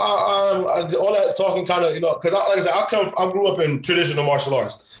 all that talking kind of, you know, because like I said, I grew up in traditional martial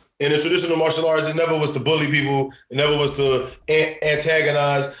arts, in the traditional martial arts, it never was to bully people. It never was to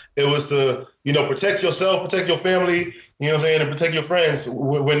antagonize. It was to, protect yourself, protect your family, and protect your friends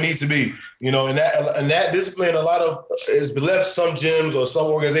when need to be. And that discipline, a lot of is left some gyms or some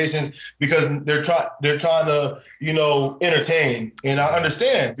organizations because they're trying to, entertain. And I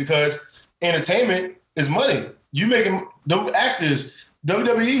understand because entertainment is money. You making them actors.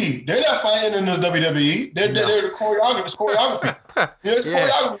 WWE, they're not fighting in the WWE. They're the choreography. It's choreography.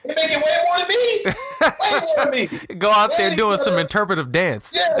 Choreography. They're making way more than me. Way more than me. Go out there doing some interpretive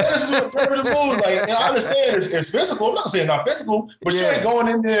dance. Yeah, interpretive moves. Like, and I understand it's physical. I'm not saying it's not physical, but you ain't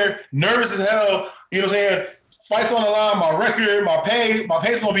going in there nervous as hell. You know what I'm saying? Fights on the line, my record, my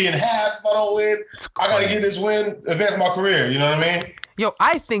pay's gonna be in half if I don't win. I gotta get this win, advance my career. You know what I mean? Yo,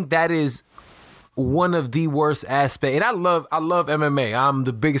 I think that is one of the worst aspects, and I love MMA. I'm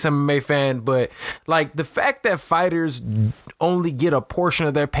the biggest MMA fan, but like the fact that fighters only get a portion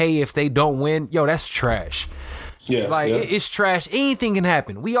of their pay if they don't win, yo, that's trash. Yeah, it's trash. Anything can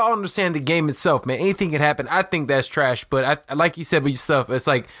happen. We all understand the game itself, man. Anything can happen. I think that's trash. But I like you said with your stuff, it's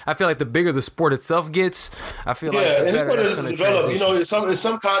like I feel like the bigger the sport itself gets, I feel like the better it's going to develop.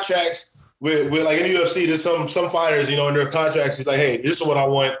 Some contracts with like in the UFC, there's some fighters, in their contracts, it's like, hey, this is what I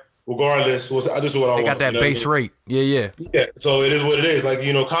want. Regardless, this is what I want. They got that base rate. Yeah. So it is what it is. Like,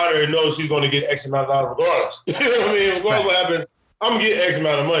 Conor knows he's going to get X amount of dollars regardless. You know what I mean? Regardless of what happens, I'm going to get X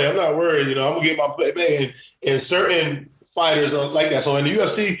amount of money. I'm not worried. I'm going to get my pay. And certain fighters are like that. So in the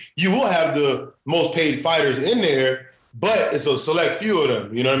UFC, you will have the most paid fighters in there, but it's a select few of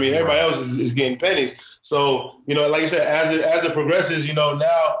them. You know what I mean? Everybody else is getting pennies. So, like you said, as it progresses,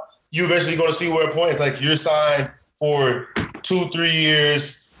 now you eventually going to see where it points. Like you're signed for 2-3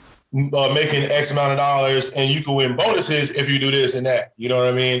 years, making X amount of dollars, and you can win bonuses if you do this and that. You know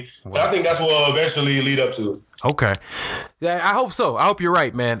what I mean? Wow. And I think that's what will eventually lead up to. Okay. Yeah, I hope so. I hope you're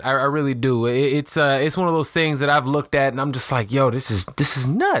right, man. I really do. It's one of those things that I've looked at and I'm just like, yo, this is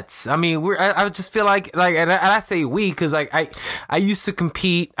nuts. I mean, I just feel like and I say we because like I used to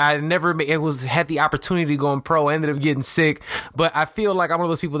compete. I never had the opportunity to go in pro. I ended up getting sick, but I feel like I'm one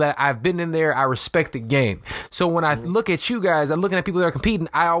of those people that I've been in there. I respect the game. So when I look at you guys, I'm looking at people that are competing.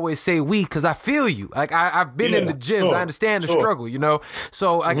 I always say we because I feel you. Like I've been in the gyms. Sure, I understand the struggle.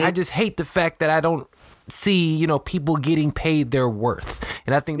 So like I just hate the fact that I don't see people getting paid their worth,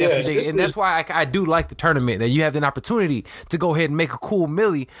 and I think that's ridiculous. And that's why I do like the tournament, that you have an opportunity to go ahead and make a cool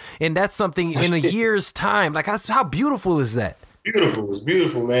milli, and that's something in a year's time. Like how beautiful is that? It's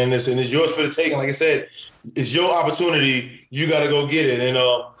beautiful, man. And it's yours for the taking. Like I said, it's your opportunity. You got to go get it, and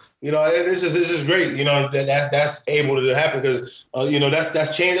it's just great. That's able to happen because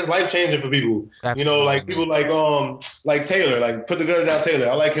that's change. That's life changing for people. Absolutely. Like people like Taylor, like Put the Guns Down Taylor.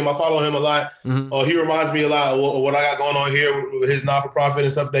 I like him. I follow him a lot. Mm-hmm. He reminds me a lot of what I got going on here with his not-for-profit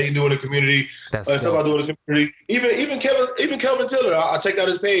and stuff that he do in the community. Stuff I do in the community. Even Kelvin Tiller. I checked out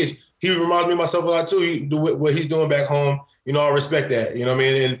his page. He reminds me of myself a lot too. What he's doing back home. I respect that. You know what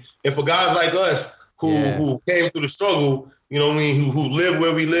I mean? And for guys like us who came through the struggle, who live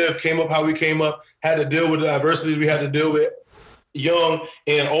where we live, came up how we came up, had to deal with the adversities we had to deal with, young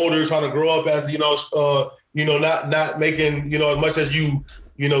and older, trying to grow up as not making as much as you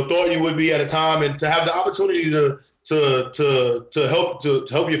thought you would be at a time, and to have the opportunity to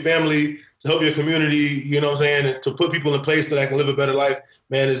help your family, to help your community, and to put people in place so that I can live a better life,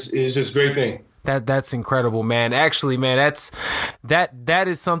 man, is just a great thing. That's incredible, man. Actually, man, that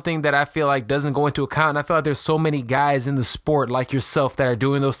is something that I feel like doesn't go into account. And I feel like there's so many guys in the sport like yourself that are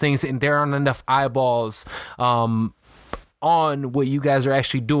doing those things, and there aren't enough eyeballs on what you guys are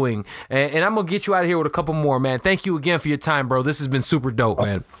actually doing. And I'm gonna get you out of here with a couple more, man. Thank you again for your time, bro. This has been super dope,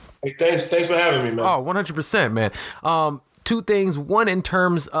 man. Hey, thanks for having me, man. Oh, 100%, man. Two things. One, in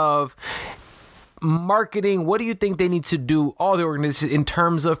terms of marketing, what do you think they need to do, all the organizations, in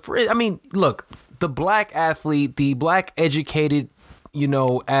terms of, look, the black athlete, the black educated,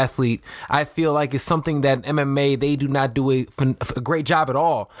 athlete, I feel like is something that in MMA, they do not do a great job at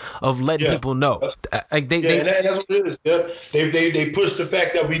all of letting people know. That's what it is. They push the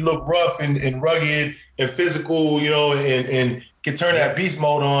fact that we look rough and rugged and physical, and can turn that beast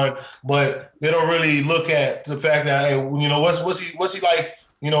mode on, but they don't really look at the fact that, hey, what's he like,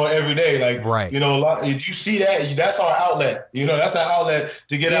 every day. Like, right. If you see that, that's our outlet. That's our outlet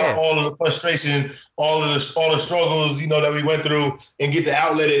to get out all of the frustration, all the struggles, that we went through, and get the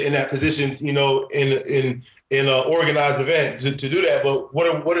outlet in that position, in an organized event to do that. But what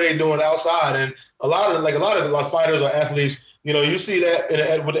are they doing outside? And a lot of fighters or athletes, you see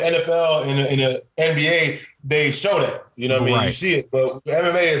that with the NFL and in the NBA, they show that. You know what I mean? Right. You see it, but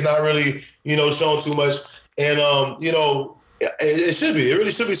MMA is not really, shown too much. And It should be. It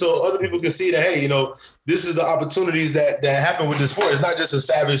really should be, so other people can see that, hey, this is the opportunities that happen with this sport. It's not just a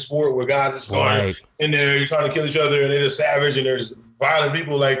savage sport where guys are going in there, you're trying to kill each other, and they're savage, and there's violent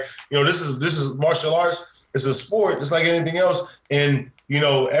people. Like, this is martial arts. It's a sport, just like anything else. And,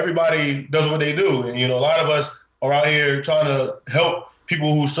 everybody does what they do. And, a lot of us are out here trying to help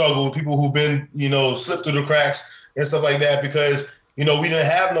people who struggle, people who've been, slipped through the cracks and stuff like that, because, we didn't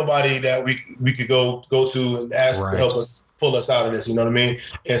have nobody that we could go to and ask to help us pull us out of this. You know what I mean?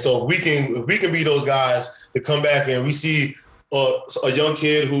 And so if we can be those guys to come back and we see a young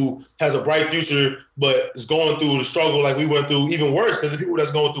kid who has a bright future but is going through the struggle like we went through, even worse, because the people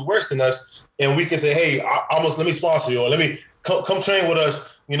that's going through worse than us, and we can say, hey, let me sponsor you, or let me come train with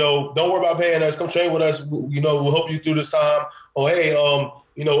us. Don't worry about paying us. Come train with us. We'll help you through this time. Or hey, I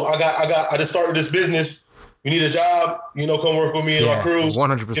just started this business. You need a job, come work with me and our crew. 100%. You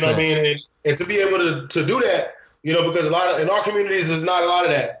know what I mean? And to be able to do that, because in our communities, there's not a lot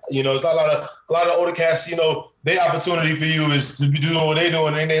of that. It's not a lot of older cats, their opportunity for you is to be doing what they're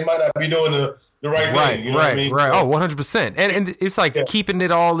doing, and they might not be doing the right thing. You know what I mean? Right. Oh, 100%. And it's like keeping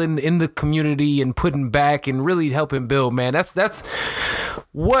it all in the community and putting back and really helping build, man. That's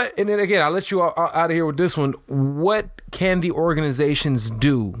what, and then again, I'll let you out of here with this one. What can the organizations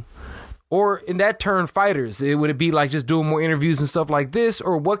do? Or in that turn, fighters, would it be like just doing more interviews and stuff like this?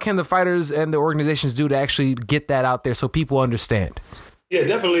 Or what can the fighters and the organizations do to actually get that out there so people understand? Yeah,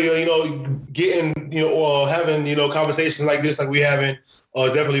 definitely, getting, or having, conversations like this, like we having, is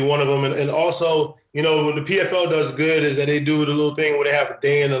definitely one of them. And also, what the PFL does good is that they do the little thing where they have a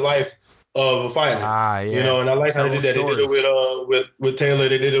day in the life of a fighter. And I like how they did that. They did it with Taylor.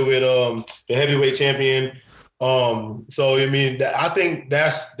 They did it with the heavyweight champion. So, I think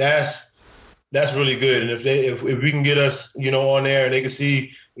that's really good. And if we can get us, on there and they can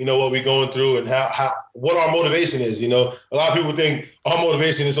see, what we're going through and what our motivation is. A lot of people think our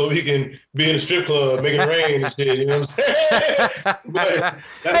motivation is so we can be in a strip club, making it rain and shit. You know what I'm saying?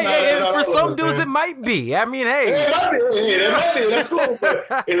 But for some dudes, it might be. I mean, hey. It might be. That's cool. But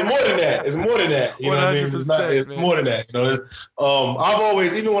it's more than that. It's more than that. You know what I mean? It's more than that. I've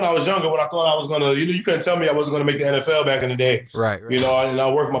always, even when I was younger, when I thought I was going to, you couldn't tell me I wasn't going to make the NFL back in the day. Right. And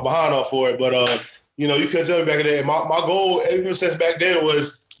I worked my behind off for it. But, you couldn't tell me back in the day. My goal, even since back then,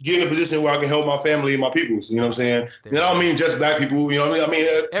 was get in a position where I can help my family and my peoples. You know what I'm saying? And I don't mean just black people. You know what I mean?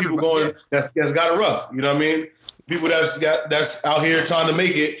 I mean people going that's got it rough. You know what I mean? People that's out here trying to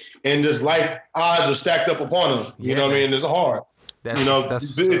make it, and just life odds are stacked up upon them. You know what I mean? It's hard. You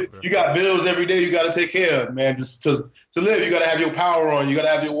got bills every day you got to take care of, man. Just to live, you got to have your power on. You got to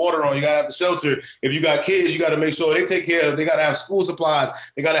have your water on. You got to have the shelter. If you got kids, you got to make sure they take care of. They got to have school supplies.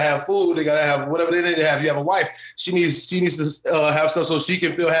 They got to have food. They got to have whatever they need to have. You have a wife. She needs to have stuff so she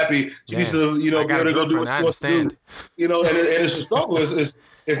can feel happy. She needs to be able to go do what she wants to do. And it's a struggle.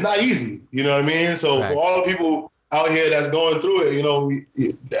 It's not easy. You know what I mean? So for all the people out here that's going through it,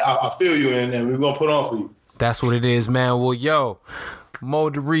 I feel you, and we're gonna put on for you. That's what it is, man. Well, yo, Mo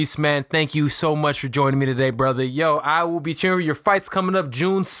DeReese, man, thank you so much for joining me today, brother. Yo, I will be cheering. Your fight's coming up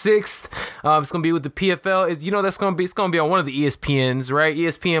June 6th. It's going to be with the PFL. It's going to be on one of the ESPNs, right?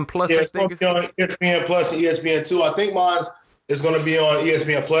 ESPN Plus, I think. It's going to be on ESPN Plus and ESPN2. I think mine is going to be on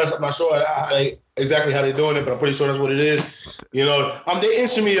ESPN Plus. I'm not sure exactly how they're doing it, but I'm pretty sure that's what it is. They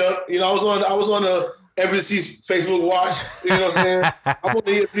inching me up. I was on the NBC's Facebook watch. You know what I'm saying? I'm on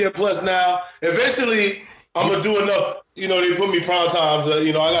the ESPN Plus now. Eventually, I'm gonna do enough. They put me prime times. I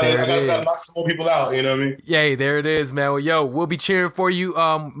gotta knock some more people out. You know what I mean? Yay, there it is, man. Well, yo, we'll be cheering for you.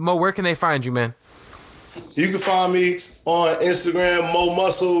 Mo, where can they find you, man? You can find me on Instagram, Mo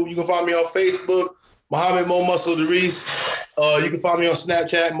Muscle. You can find me on Facebook, Muhammed Mo Muscle DeReese. You can find me on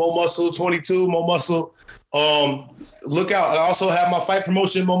Snapchat, Mo Muscle 22, Mo Muscle. Look out! I also have my fight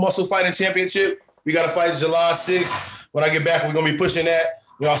promotion, Mo Muscle Fighting Championship. We got to fight July 6th. When I get back, we're gonna be pushing that.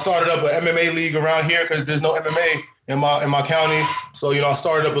 I started up an MMA league around here because there's no MMA in my county. So, I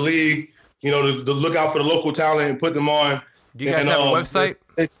started up a league, to look out for the local talent and put them on. Do you guys have a website?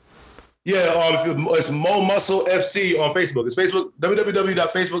 It's Mo Muscle FC on Facebook. It's Facebook,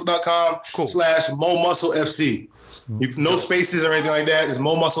 www.facebook.com/Mo Muscle FC. No spaces or anything like that. It's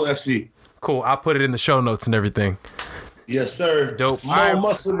Mo Muscle FC. Cool. I'll put it in the show notes and everything. Yes, sir. Dope. Mo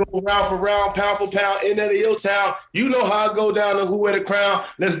Muscle go round for round, pound for pound, in and out of your town. You know how I go down to who wear the crown.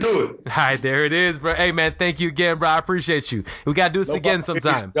 Let's do it. All right, there it is, bro. Hey, man, thank you again, bro. I appreciate you. We got to do this again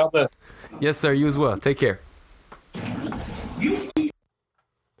sometime. Yes, sir. You as well. Take care.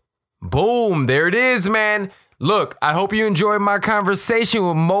 Boom. There it is, man. Look, I hope you enjoyed my conversation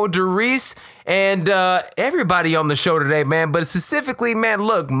with Mo DeReese and everybody on the show today, man. But specifically, man,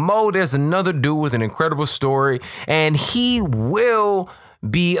 look, Mo, there's another dude with an incredible story, and he will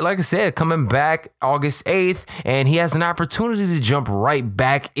be, like I said, coming back August 8th, and he has an opportunity to jump right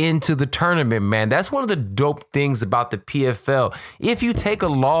back into the tournament, man. That's one of the dope things about the PFL. If you take a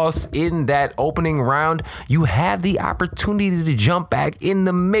loss in that opening round, you have the opportunity to jump back in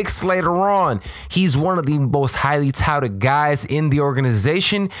the mix later on. He's one of the most highly touted guys in the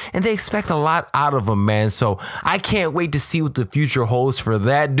organization, and they expect a lot out of him, man. So I can't wait to see what the future holds for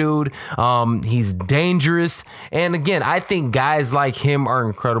that dude. He's dangerous, and again, I think guys like him are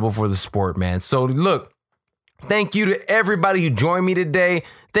incredible for the sport, man. So look, thank you to everybody who joined me today.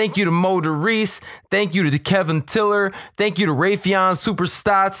 Thank you to Mo DeReese. Thank you to Kelvin Tiller. Thank you to Raufeon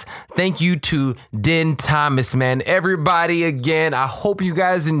Stots. Thank you to Den Thomas, man. Everybody, again, I hope you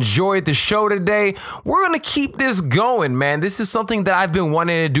guys enjoyed the show today. We're going to keep this going, man. This is something that I've been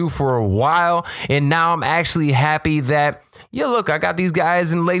wanting to do for a while, and now I'm actually happy that look, I got these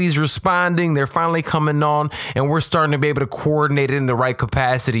guys and ladies responding. They're finally coming on, and we're starting to be able to coordinate it in the right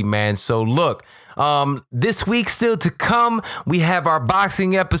capacity, man. So look, this week still to come, we have our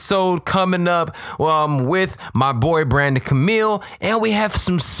boxing episode coming up with my boy Brandon Camille, and we have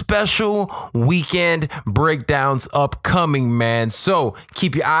some special weekend breakdowns upcoming, man. So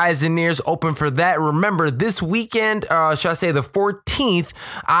keep your eyes and ears open for that. Remember, this weekend, should I say the 14th,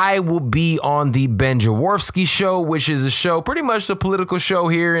 I will be on the Ben Jaworski show, which is a show, pretty much the political show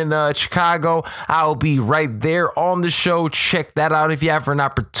here in Chicago. I'll be right there on the show. Check that out if you have an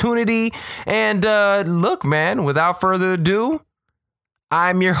opportunity. And look, man, without further ado,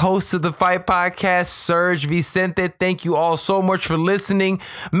 I'm your host of the Fight Podcast, Serge Vicente. Thank you all so much for listening.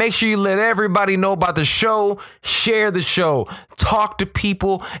 Make sure you let everybody know about the show, share the show, talk to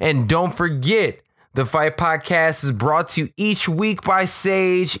people, and don't forget, the Fight Podcast is brought to you each week by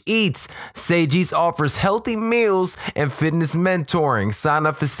Sage Eats. Sage Eats offers healthy meals and fitness mentoring. Sign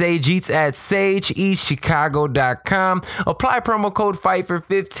up for Sage Eats at sageeatschicago.com. Apply promo code FIGHT for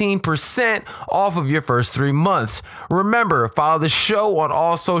 15% off of your first 3 months. Remember, follow the show on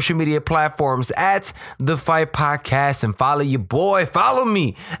all social media platforms at The Fight Podcast, and follow your boy, follow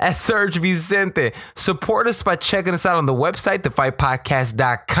me at Serge Vicente. Support us by checking us out on the website,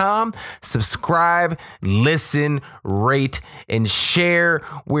 thefightpodcast.com. Subscribe, listen, rate, and share.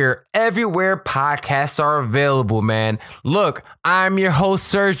 We're everywhere podcasts are available, man. Look, I'm your host,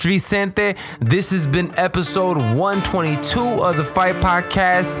 Serge Vicente. This has been episode 122 of the Fight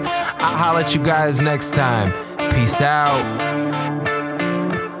Podcast. I'll holler at you guys next time. Peace out.